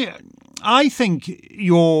 So I think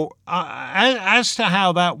as to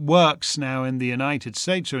how that works now in the United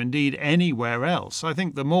States or indeed anywhere else, I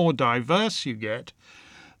think the more diverse you get,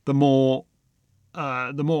 the more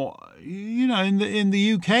in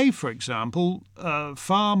the UK, for example,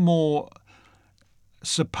 far more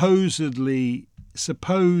supposed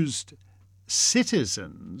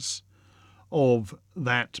citizens of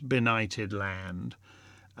that benighted land,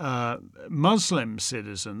 Muslim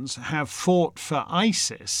citizens, have fought for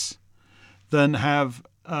ISIS than have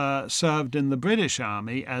served in the British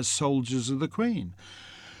Army as soldiers of the Queen.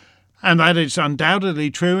 And that is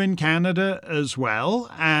undoubtedly true in Canada as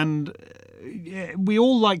well. And we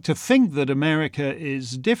all like to think that America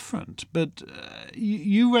is different, but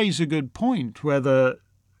you raise a good point. Whether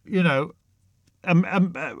one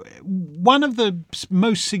of the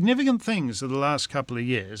most significant things of the last couple of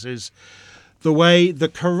years is the way the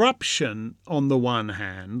corruption on the one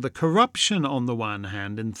hand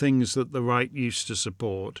in things that the right used to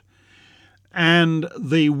support, and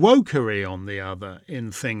the wokery on the other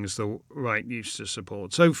in things the right used to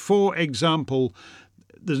support. So, for example,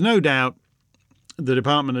 there's no doubt the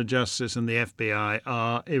Department of Justice and the FBI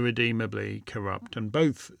are irredeemably corrupt, and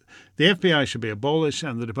both the FBI should be abolished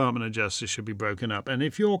and the Department of Justice should be broken up. And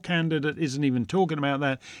if your candidate isn't even talking about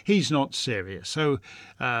that, he's not serious. So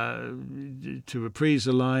to reprise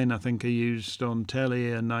a line I think I used on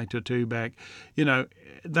telly a night or two back,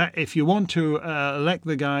 that if you want to elect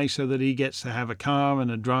the guy so that he gets to have a car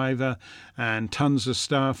and a driver and tons of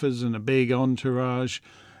staffers and a big entourage,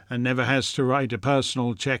 and never has to write a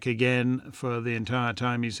personal check again for the entire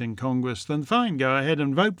time he's in Congress, then fine, go ahead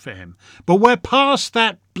and vote for him. But we're past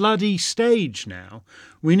that bloody stage now.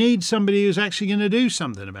 We need somebody who's actually going to do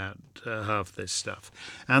something about half this stuff.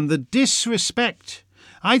 And the disrespect,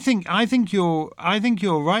 I think you're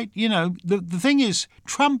right. The thing is,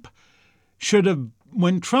 Trump should have,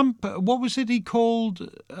 when Trump, what was it he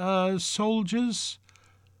called soldiers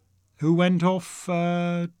who went off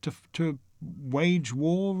to wage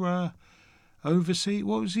war overseas?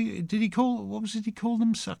 What was he? Did he call? What was it? He called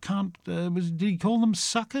them? I can't. Did he call them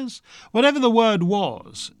suckers? Whatever the word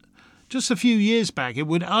was, just a few years back, it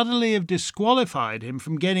would utterly have disqualified him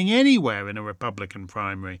from getting anywhere in a Republican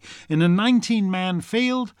primary. In a 19-man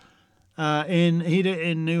field in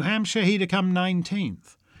New Hampshire, he'd have come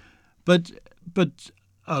 19th. But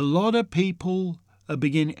a lot of people are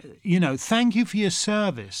beginning. Thank you for your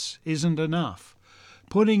service isn't enough.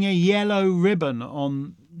 Putting a yellow ribbon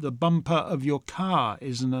on the bumper of your car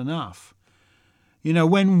isn't enough.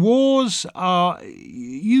 When wars are,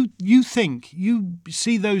 you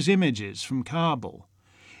see those images from Kabul.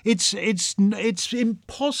 It's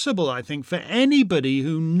impossible, I think, for anybody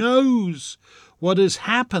who knows what has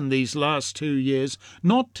happened these last 2 years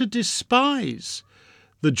not to despise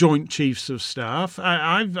the Joint Chiefs of Staff.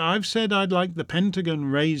 I've said I'd like the Pentagon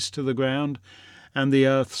razed to the ground and the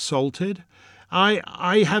earth salted.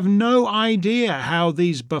 I have no idea how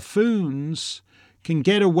these buffoons can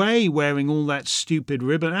get away wearing all that stupid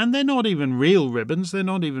ribbon, and they're not even real ribbons, they're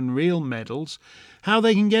not even real medals, how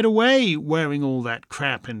they can get away wearing all that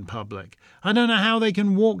crap in public. I don't know how they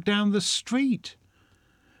can walk down the street.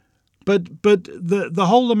 But the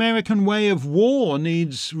whole American way of war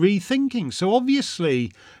needs rethinking. So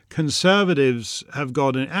obviously conservatives have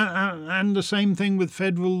got it, and the same thing with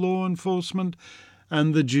federal law enforcement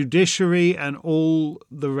and the judiciary and all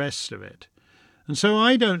the rest of it. And so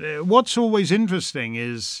what's always interesting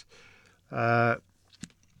is what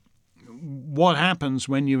happens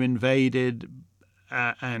when you're invaded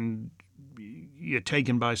and you're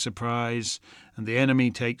taken by surprise and the enemy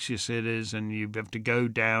takes your cities and you have to go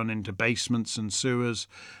down into basements and sewers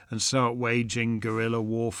and start waging guerrilla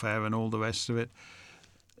warfare and all the rest of it.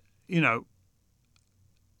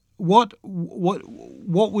 What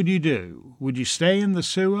would you do? Would you stay in the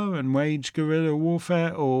sewer and wage guerrilla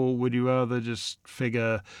warfare, or would you rather just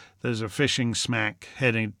figure there's a fishing smack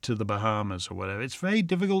heading to the Bahamas or whatever? It's very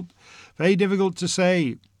difficult to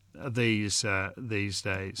say these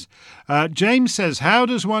days. James says, how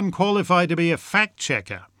does one qualify to be a fact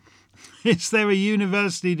checker? Is there a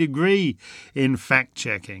university degree in fact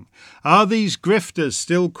checking? Are these grifters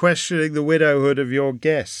still questioning the widowhood of your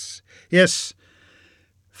guests? Yes.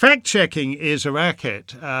 Fact-checking is a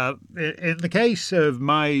racket. In the case of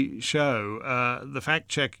my show, the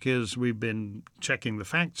fact-checkers we've been checking the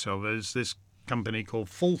facts of is this company called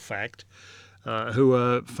Full Fact, who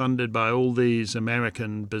are funded by all these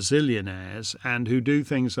American bazillionaires and who do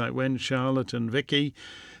things like when Charlotte and Vicky,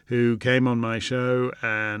 who came on my show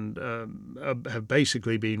and have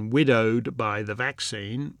basically been widowed by the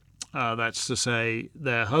vaccine, that's to say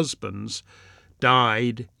their husbands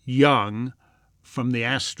died young from the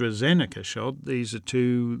AstraZeneca shot. These are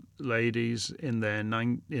two ladies in their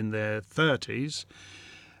 30s.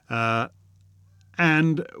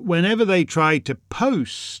 And whenever they try to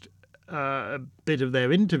post a bit of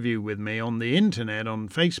their interview with me on the internet, on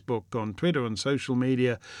Facebook, on Twitter, on social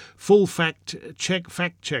media, full fact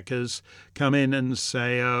checkers come in and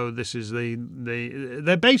say, oh, this is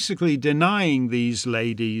they're basically denying these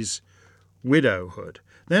ladies widowhood.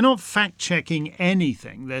 They're not fact-checking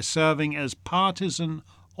anything. They're serving as partisan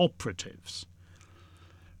operatives.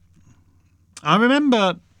 I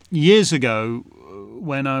remember years ago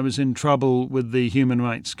when I was in trouble with the human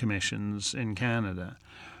rights commissions in Canada,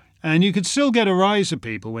 And you could still get a rise of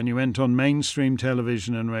people when you went on mainstream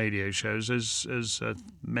television and radio shows. As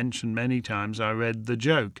mentioned many times, I read The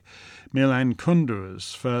Joke, Milan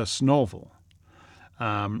Kundera's first novel,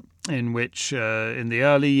 in which, in the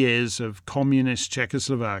early years of communist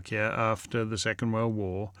Czechoslovakia after the Second World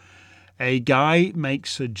War, a guy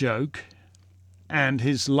makes a joke and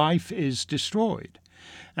his life is destroyed.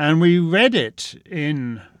 And we read it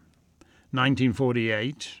in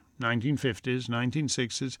 1948, 1950s,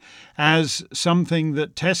 1960s, as something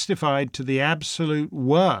that testified to the absolute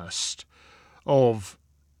worst of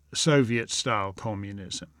Soviet-style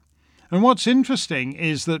communism. And what's interesting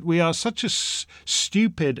is that we are such a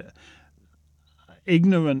stupid,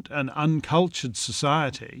 ignorant and uncultured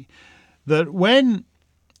society that when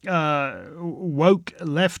woke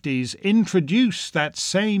lefties introduce that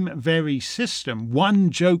same very system, one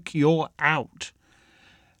joke you're out,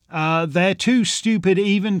 they're too stupid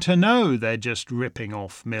even to know they're just ripping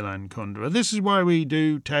off Milan Kundera. This is why we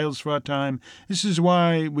do Tales for Our Time. This is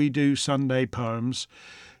why we do Sunday poems.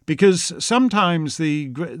 Because sometimes the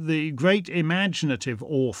great imaginative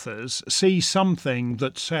authors see something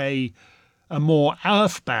that, say, a more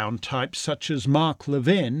earthbound type such as Mark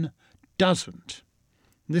Levin doesn't.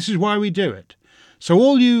 This is why we do it. So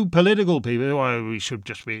all you political people, well, we should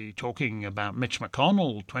just be talking about Mitch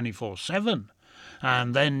McConnell 24/7.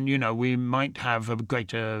 And then, we might have a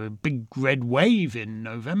big red wave in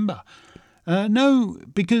November. No,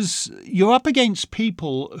 because you're up against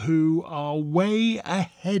people who are way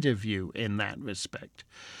ahead of you in that respect.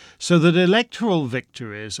 So that electoral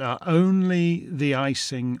victories are only the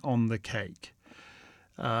icing on the cake.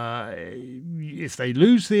 If they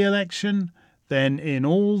lose the election, then in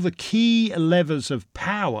all the key levers of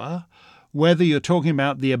power, whether you're talking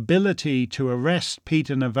about the ability to arrest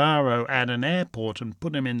Peter Navarro at an airport and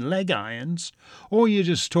put him in leg irons, or you're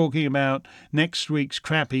just talking about next week's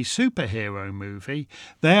crappy superhero movie,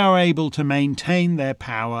 they are able to maintain their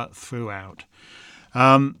power throughout.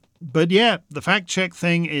 But yeah, the fact-check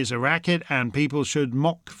thing is a racket and people should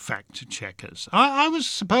mock fact-checkers. I was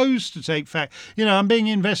supposed to take I'm being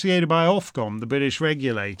investigated by Ofcom, the British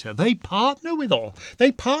regulator. They partner with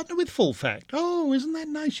Full Fact. Oh, isn't that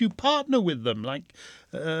nice? You partner with them like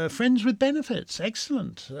friends with benefits.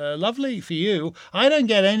 Excellent. Lovely for you. I don't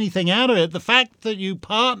get anything out of it. The fact that you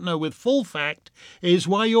partner with Full Fact is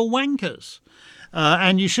why you're wankers.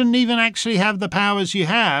 And you shouldn't even actually have the powers you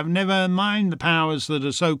have, never mind the powers that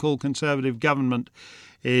a so-called Conservative government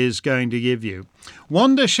is going to give you.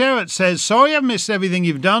 Wanda Sherratt says, sorry I've missed everything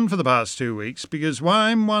you've done for the past 2 weeks because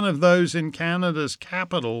I'm one of those in Canada's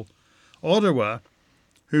capital, Ottawa,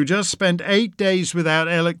 who just spent 8 days without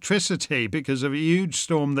electricity because of a huge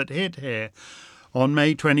storm that hit here on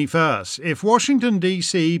May 21st. If Washington,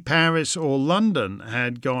 D.C., Paris or London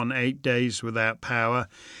had gone 8 days without power,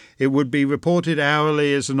 it would be reported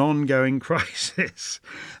hourly as an ongoing crisis.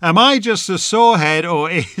 Am I just a sorehead,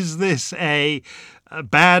 or is this a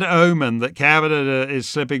bad omen that Canada is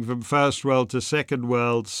slipping from first world to second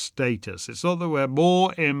world status? It's not that we're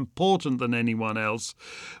more important than anyone else,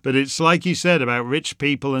 but it's like you said about rich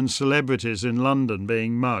people and celebrities in London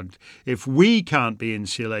being mugged. If we can't be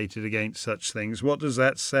insulated against such things, what does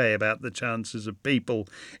that say about the chances of people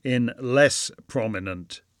in less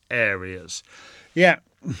prominent areas? Yeah.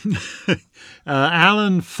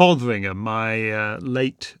 Alan Fotheringham, my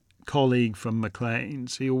late colleague from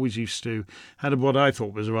Maclean's, he always used to, had what I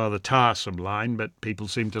thought was a rather tiresome line, but people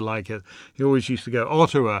seem to like it. He always used to go,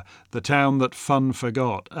 Ottawa, the town that fun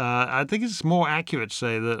forgot. I think it's more accurate to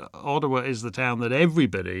say that Ottawa is the town that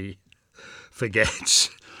everybody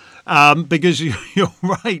forgets, because you're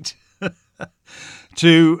right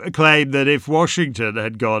to claim that if Washington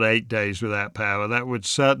had gone 8 days without power, that would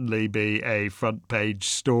certainly be a front-page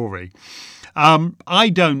story. I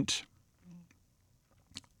don't...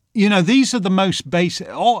 these are the most basic...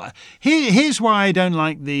 here's why I don't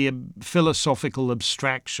like the philosophical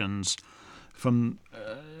abstractions from,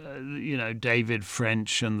 David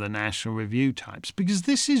French and the National Review types, because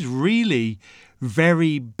this is really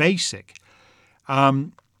very basic.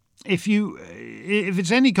 If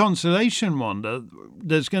it's any consolation, Wanda,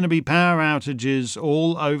 there's going to be power outages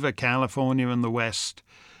all over California and the West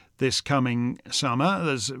this coming summer.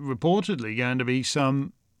 There's reportedly going to be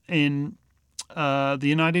some in the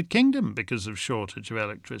United Kingdom because of shortage of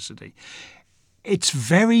electricity. It's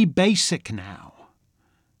very basic now.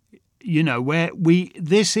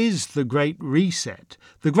 This is the Great Reset.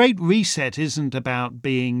 The Great Reset isn't about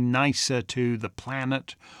being nicer to the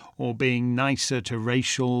planet or being nicer to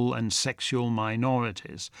racial and sexual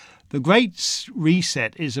minorities. The Great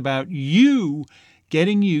Reset is about you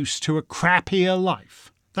getting used to a crappier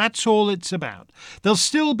life. That's all it's about. There'll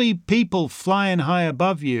still be people flying high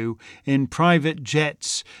above you in private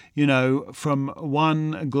jets, from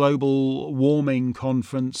one global warming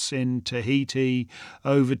conference in Tahiti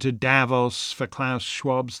over to Davos for Klaus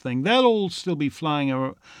Schwab's thing. They'll all still be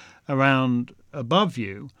flying around above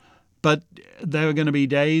you. But there are going to be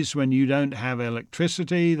days when you don't have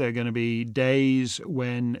electricity. There are going to be days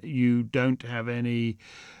when you don't have any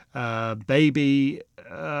baby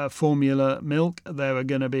formula milk. There are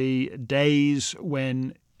going to be days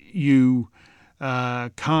when you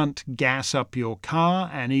can't gas up your car,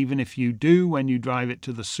 and even if you do, when you drive it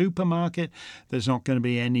to the supermarket, there's not going to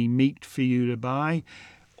be any meat for you to buy.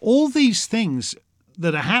 All these things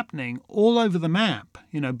that are happening all over the map,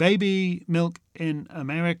 baby milk in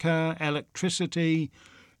America, electricity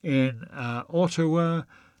in Ottawa,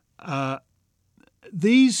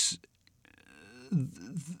 this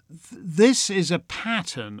is a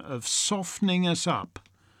pattern of softening us up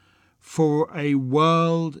for a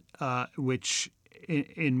world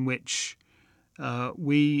in which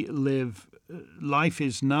we live. Life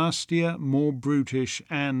is nastier, more brutish,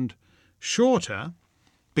 and shorter,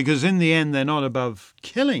 because in the end they're not above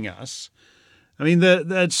killing us. I mean,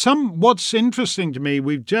 what's interesting to me,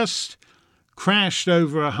 we've just crashed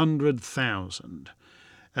over 100,000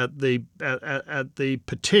 at the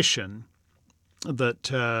petition that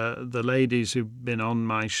the ladies who've been on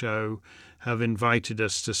my show have invited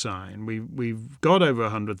us to sign. We've got over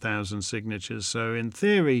 100,000 signatures, so in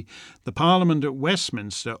theory, the Parliament at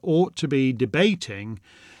Westminster ought to be debating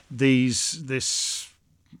this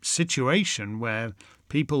situation where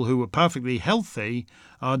people who are perfectly healthy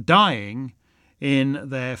are dying in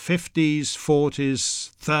their 50s,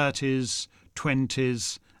 40s, 30s,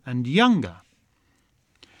 20s, and younger.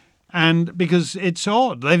 And because it's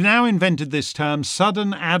odd, they've now invented this term,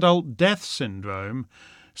 sudden adult death syndrome.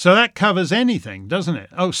 So that covers anything, doesn't it?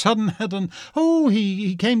 Oh,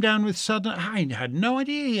 he came down with sudden. I had no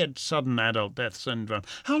idea he had sudden adult death syndrome.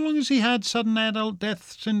 How long has he had sudden adult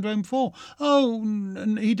death syndrome for? Oh,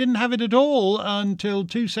 he didn't have it at all until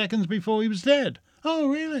 2 seconds before he was dead. Oh,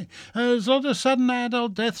 really? There's a lot of sudden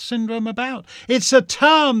adult death syndrome about. It's a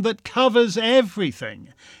term that covers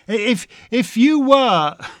everything. If you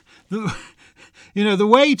were, the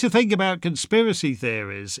way to think about conspiracy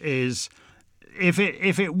theories is, if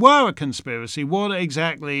it were a conspiracy, what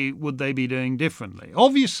exactly would they be doing differently?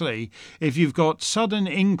 Obviously, if you've got sudden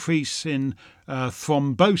increase in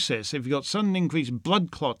thrombosis, if you've got sudden increase in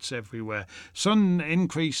blood clots everywhere, sudden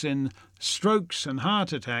increase in strokes and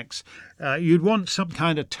heart attacks, you'd want some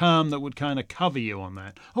kind of term that would kind of cover you on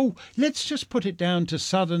that. Oh, let's just put it down to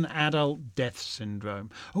sudden adult death syndrome.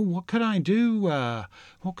 Oh, what could I do?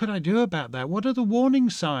 What could I do about that? What are the warning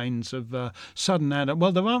signs of sudden adult?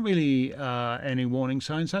 Well, there aren't really any warning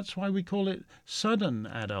signs. That's why we call it sudden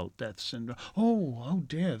adult death syndrome. Oh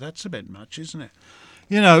dear, that's a bit much, isn't it?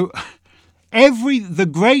 The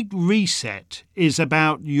Great Reset is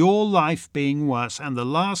about your life being worse, and the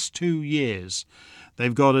last 2 years,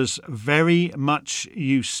 they've got us very much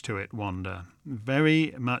used to it, Wanda.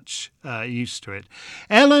 Very much used to it.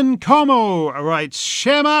 Ellen Como writes,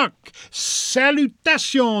 Cher Marc,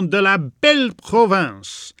 salutations de la belle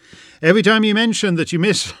province. Every time you mention that you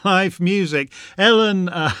miss live music, Ellen...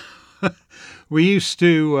 We used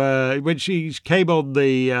to, when she cabled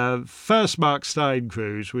the first Mark Stein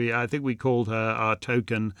cruise, I think we called her our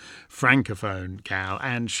token francophone gal,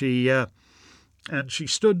 and she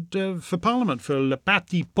stood for Parliament for Le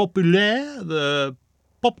Parti Populaire, the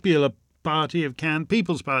popular party of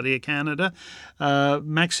People's Party of Canada,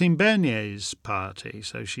 Maxime Bernier's party.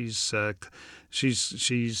 So she's on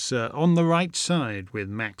the right side with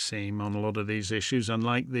Maxime on a lot of these issues,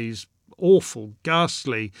 unlike these awful,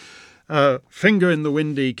 ghastly. Finger in the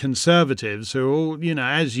windy conservatives who all,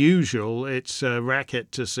 as usual, it's a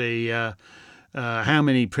racket to see how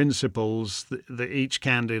many principles that each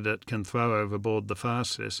candidate can throw overboard the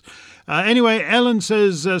fastest. Anyway, Ellen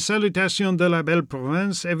says, Salutations de la belle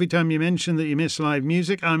province. Every time you mention that you miss live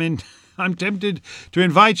music, I'm tempted to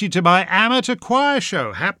invite you to my amateur choir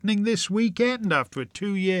show happening this weekend after a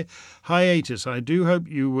 2-year hiatus. I do hope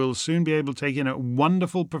you will soon be able to take in a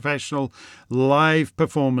wonderful professional live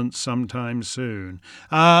performance sometime soon.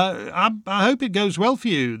 I hope it goes well for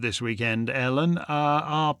you this weekend, Ellen.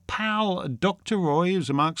 Our pal Dr. Roy,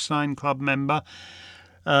 who's a Mark Stein Club member,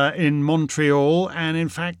 in Montreal, and in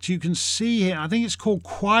fact you can see here, I think it's called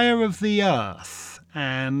Choir of the Earth,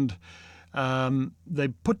 and they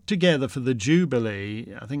put together for the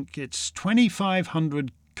Jubilee, I think it's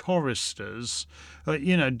 2,500 choristers,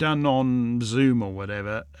 done on Zoom or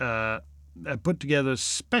whatever, put together a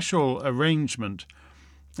special arrangement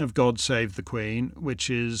of God Save the Queen, which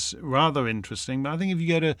is rather interesting. But I think if you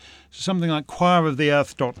go to something like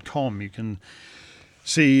choiroftheearth.com, you can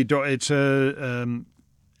see it's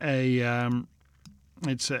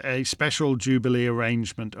a special Jubilee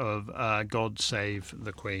arrangement of God Save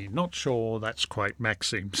the Queen. Not sure that's quite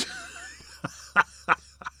Maxim's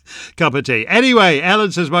cup of tea. Anyway,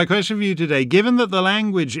 Ellen says, my question for you today, given that the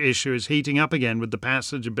language issue is heating up again with the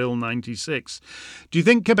passage of Bill 96, do you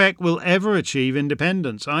think Quebec will ever achieve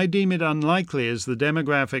independence? I deem it unlikely as the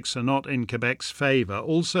demographics are not in Quebec's favour.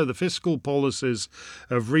 Also, the fiscal policies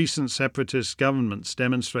of recent separatist governments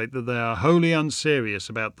demonstrate that they are wholly unserious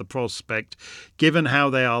about the prospect, given how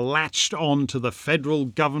they are latched on to the federal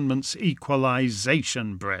government's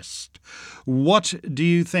equalisation breast. What do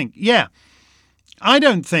you think? Yeah. I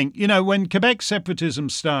don't think, when Quebec separatism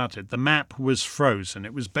started, the map was frozen.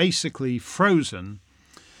 It was basically frozen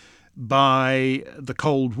by the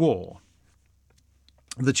Cold War,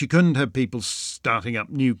 that you couldn't have people starting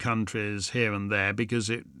up new countries here and there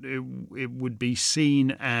because it would be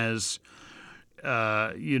seen as,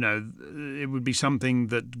 it would be something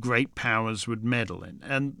that great powers would meddle in.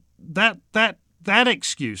 And that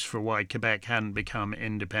excuse for why Quebec hadn't become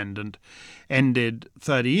independent ended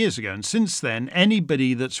 30 years ago. And since then,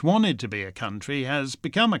 anybody that's wanted to be a country has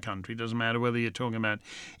become a country. Doesn't matter whether you're talking about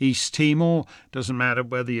East Timor, doesn't matter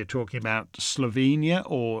whether you're talking about Slovenia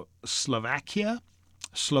or Slovakia.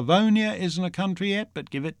 Slavonia isn't a country yet, but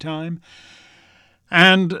give it time.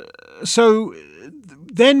 And so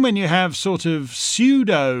then when you have sort of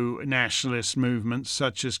pseudo-nationalist movements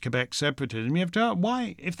such as Quebec separatism, you have to ask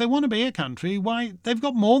why, if they want to be a country, why they've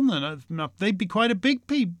got more than enough. They'd be quite a big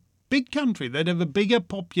country. They'd have a bigger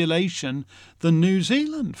population than New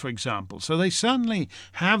Zealand, for example. So they certainly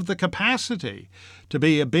have the capacity to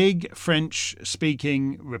be a big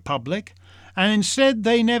French-speaking republic. And instead,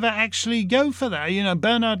 they never actually go for that.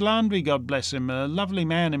 Bernard Landry, God bless him, a lovely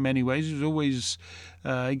man in many ways. He was always,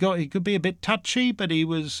 he could be a bit touchy, but he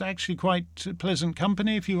was actually quite pleasant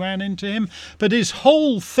company if you ran into him. But his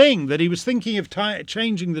whole thing that he was thinking of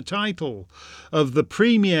changing the title of the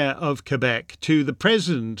Premier of Quebec to the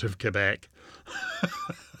President of Quebec.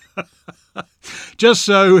 Just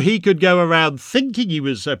so he could go around thinking he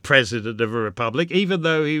was a president of a republic, even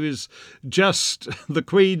though he was just the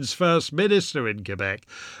Queen's first minister in Quebec,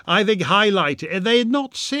 I think highlighted. They're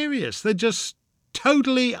not serious. They're just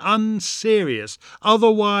totally unserious.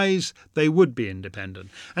 Otherwise, they would be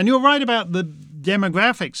independent. And you're right about the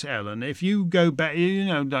demographics, Ellen. If you go back,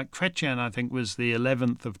 like Chrétien, I think, was the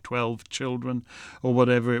 11th of 12 children or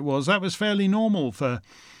whatever it was. That was fairly normal for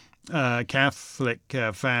Catholic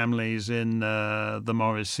families in the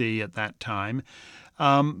Mauricie at that time.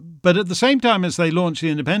 But at the same time as they launched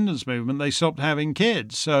the independence movement, they stopped having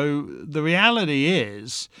kids. So the reality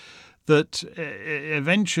is that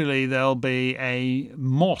eventually there'll be a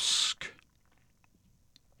mosque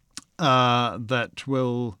that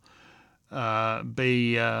will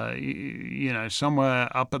be, somewhere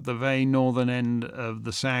up at the very northern end of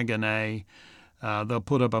the Saguenay. They'll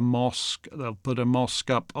put up a mosque. They'll put a mosque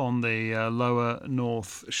up on the lower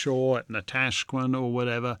north shore at Natashquan or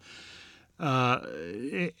whatever.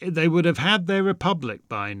 They would have had their republic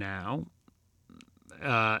by now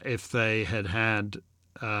if they had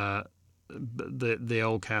the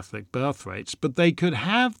old Catholic birth rates. But they could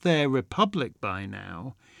have their republic by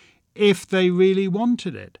now if they really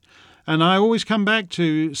wanted it. And I always come back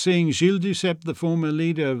to seeing Gilles Duceppe, the former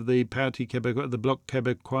leader of the Parti Québécois, the Bloc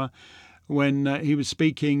Québécois, when he was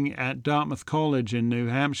speaking at Dartmouth College in New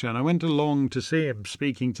Hampshire. And I went along to see him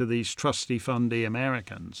speaking to these trusty-fundy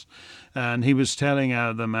Americans. And he was telling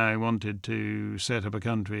them how he wanted to set up a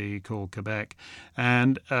country called Quebec.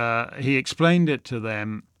 And he explained it to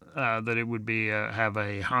them that it would be have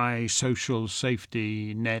a high social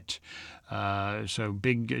safety net, so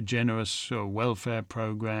big, generous welfare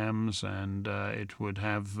programs, and it would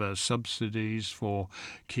have subsidies for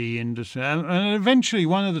key industry. And eventually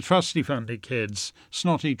one of the trusty-fundy kids,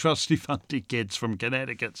 snotty trusty-fundy kids from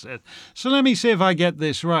Connecticut said, so let me see if I get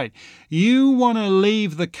this right. You want to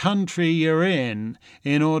leave the country you're in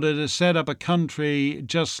order to set up a country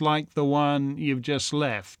just like the one you've just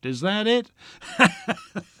left. Is that it?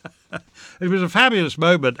 It was a fabulous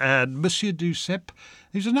moment, and Monsieur Duceppe,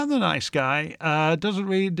 he's another nice guy,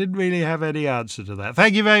 didn't really have any answer to that.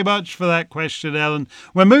 Thank you very much for that question, Ellen.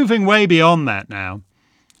 We're moving way beyond that now.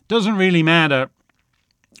 Doesn't really matter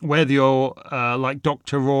whether you're like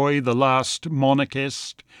Dr. Roy, the last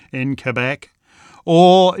monarchist in Quebec,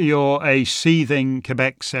 or you're a seething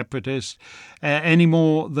Quebec separatist, any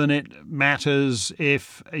more than it matters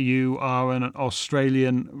if you are an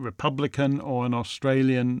Australian Republican or an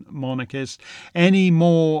Australian monarchist, any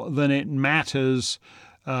more than it matters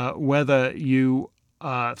whether you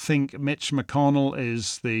think Mitch McConnell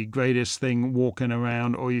is the greatest thing walking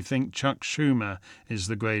around or you think Chuck Schumer is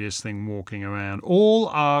the greatest thing walking around. All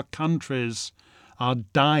our countries are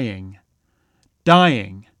dying.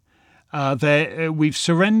 We've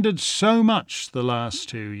surrendered so much the last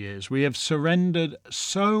 2 years. We have surrendered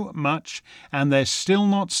so much, and they're still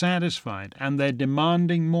not satisfied, and they're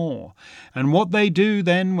demanding more. And what they do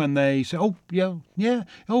then when they say, oh, yeah,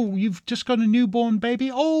 oh, you've just got a newborn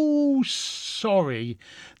baby? Oh, sorry,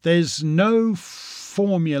 there's no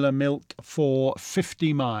formula milk for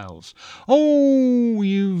 50 miles. Oh,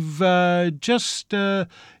 you've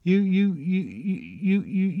you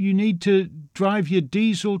need to drive your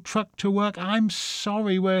diesel truck to work. I'm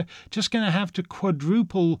sorry, we're just going to have to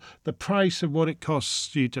quadruple the price of what it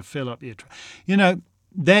costs you to fill up your truck. You know,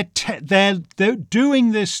 they're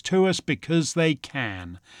doing this to us because they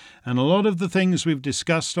can. And a lot of the things we've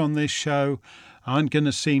discussed on this show aren't going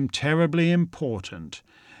to seem terribly important.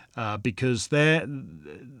 Because they're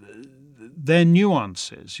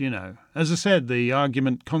nuances, you know. As I said, the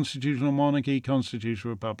argument constitutional monarchy,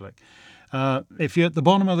 constitutional republic. If you're at the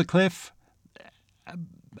bottom of the cliff,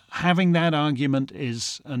 having that argument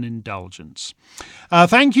is an indulgence.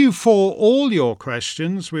 Thank you for all your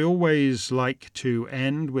questions. We always like to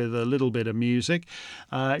end with a little bit of music.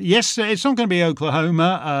 Yes, it's not going to be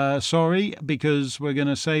Oklahoma, sorry, because we're going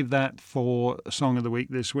to save that for Song of the Week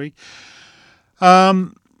this week.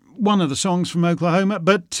 One of the songs from Oklahoma,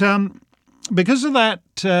 but because of that,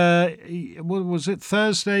 was it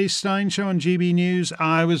Thursday Stein Show on GB News?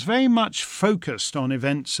 I was very much focused on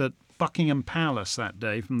events at Buckingham Palace that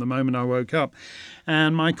day from the moment I woke up.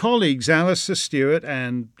 And my colleagues, Alistair Stewart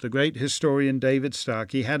and the great historian David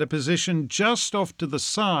Starkey, had a position just off to the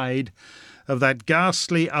side of that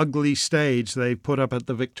ghastly, ugly stage they put up at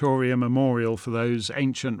the Victoria Memorial for those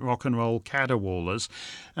ancient rock and roll caterwaulers.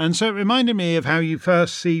 And so it reminded me of how you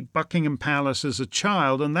first see Buckingham Palace as a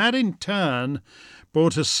child, and that in turn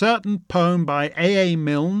brought a certain poem by A.A.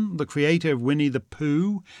 Milne, the creator of Winnie the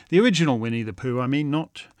Pooh, the original Winnie the Pooh, I mean,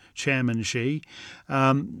 not Chairman Xi.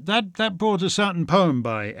 That brought a certain poem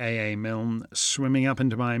by A.A. Milne swimming up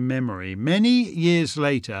into my memory. Many years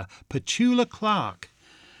later, Petula Clark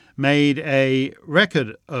made a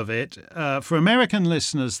record of it. For American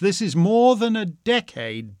listeners, this is more than a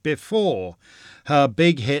decade before her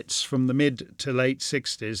big hits from the mid to late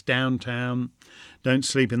 60s, Downtown, Don't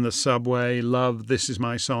Sleep in the Subway, Love, This Is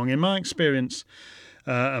My Song. In my experience,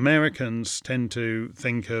 Americans tend to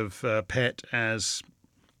think of Pet as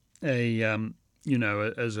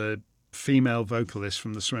as a female vocalist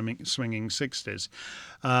from the swinging 60s.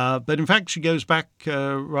 But in fact, she goes back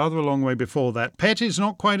rather a long way before that. Pet is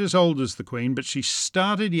not quite as old as the Queen, but she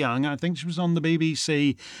started young. I think she was on the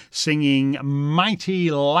BBC singing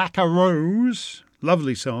Mighty Like a Rose,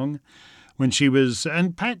 lovely song, when she was,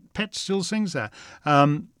 and Pet still sings that.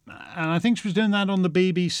 And I think she was doing that on the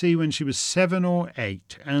BBC when she was 7 or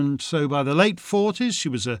 8. And so by the late 40s, she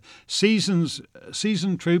was a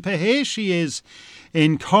seasoned trooper. Here she is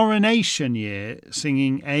in Coronation Year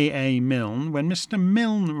singing A.A. Milne. When Mr.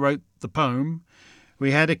 Milne wrote the poem,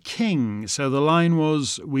 we had a king. So the line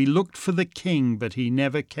was, we looked for the king, but he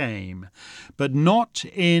never came. But not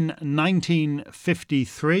in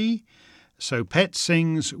 1953. So Pet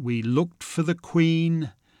sings, we looked for the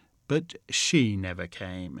Queen, but she never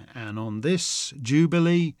came. And on this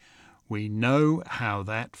Jubilee, we know how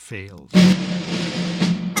that feels.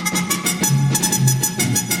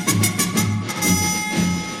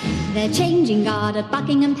 They're changing guard at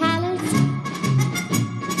Buckingham Palace.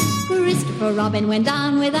 Christopher Robin went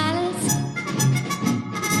down with Alice.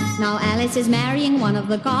 Now Alice is marrying one of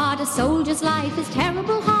the guard. A soldier's life is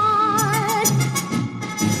terrible hard,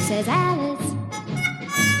 says Alice.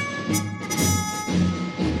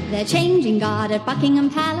 They're changing guard at Buckingham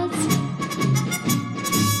Palace,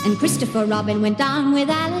 and Christopher Robin went down with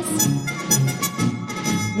Alice.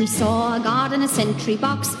 We saw a guard in a sentry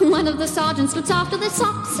box. One of the sergeants looks after the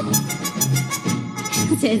socks,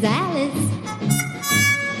 says Alice.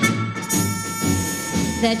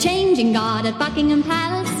 They're changing guard at Buckingham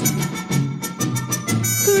Palace.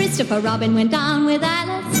 Christopher Robin went down with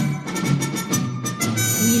Alice.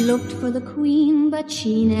 We looked for the Queen, but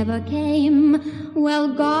she never came. Well,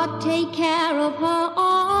 God take care of her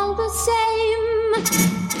all the same,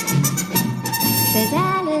 says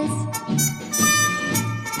Alice.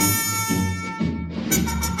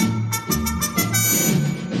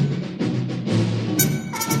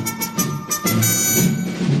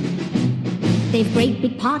 They've great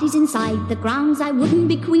big parties inside the grounds. I wouldn't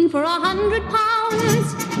be queen for £100,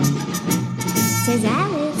 says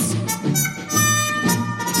Alice.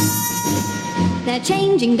 They're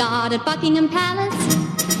changing guard at Buckingham Palace,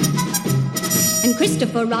 and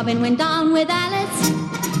Christopher Robin went down with Alice.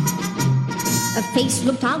 A face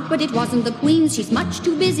looked out, but it wasn't the Queen's. She's much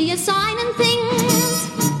too busy a-signing things,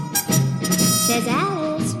 says Alice.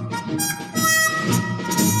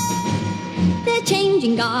 They're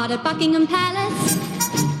changing guard at Buckingham Palace,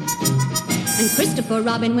 and Christopher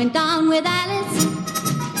Robin went down with Alice.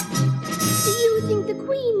 Do you think the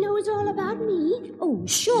Queen knows all about me? Oh,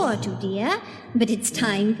 sure to, dear, but it's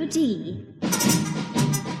time for tea,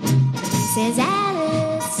 says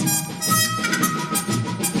Alice.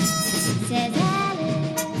 Says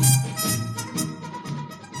Alice.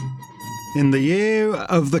 In the year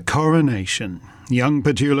of the coronation, young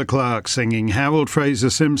Petula Clark singing Harold Fraser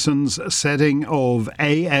Simpson's setting of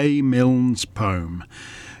A. Milne's poem.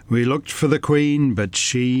 We looked for the Queen, but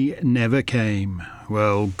she never came.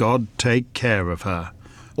 Well, God take care of her,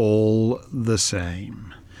 all the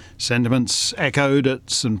same. Sentiments echoed at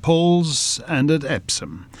St. Paul's and at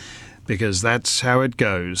Epsom, because that's how it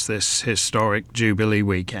goes this historic Jubilee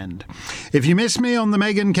weekend. If you miss me on the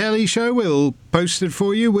Megyn Kelly Show, we'll post it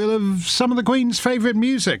for you. We'll have some of the Queen's favourite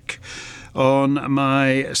music on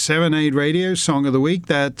my Serenade Radio Song of the Week.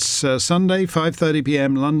 That's Sunday,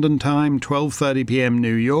 5:30pm London time, 12:30pm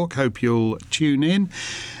New York. Hope you'll tune in.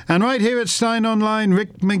 And right here at Stein Online,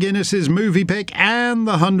 Rick McGuinness's Movie Pick and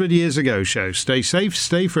the 100 Years Ago Show. Stay safe,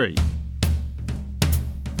 stay free.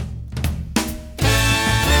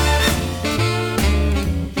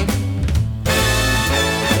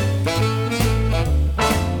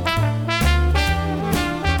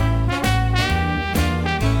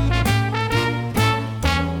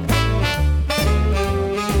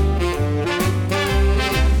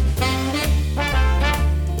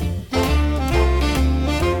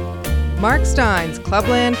 Mark Stein's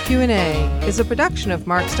Clubland Q&A is a production of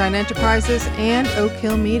Mark Stein Enterprises and Oak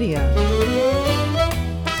Hill Media.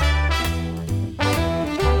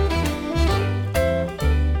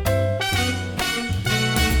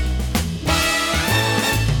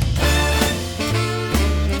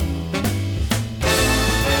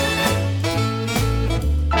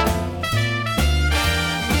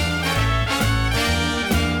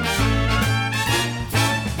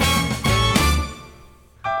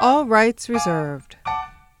 All rights reserved.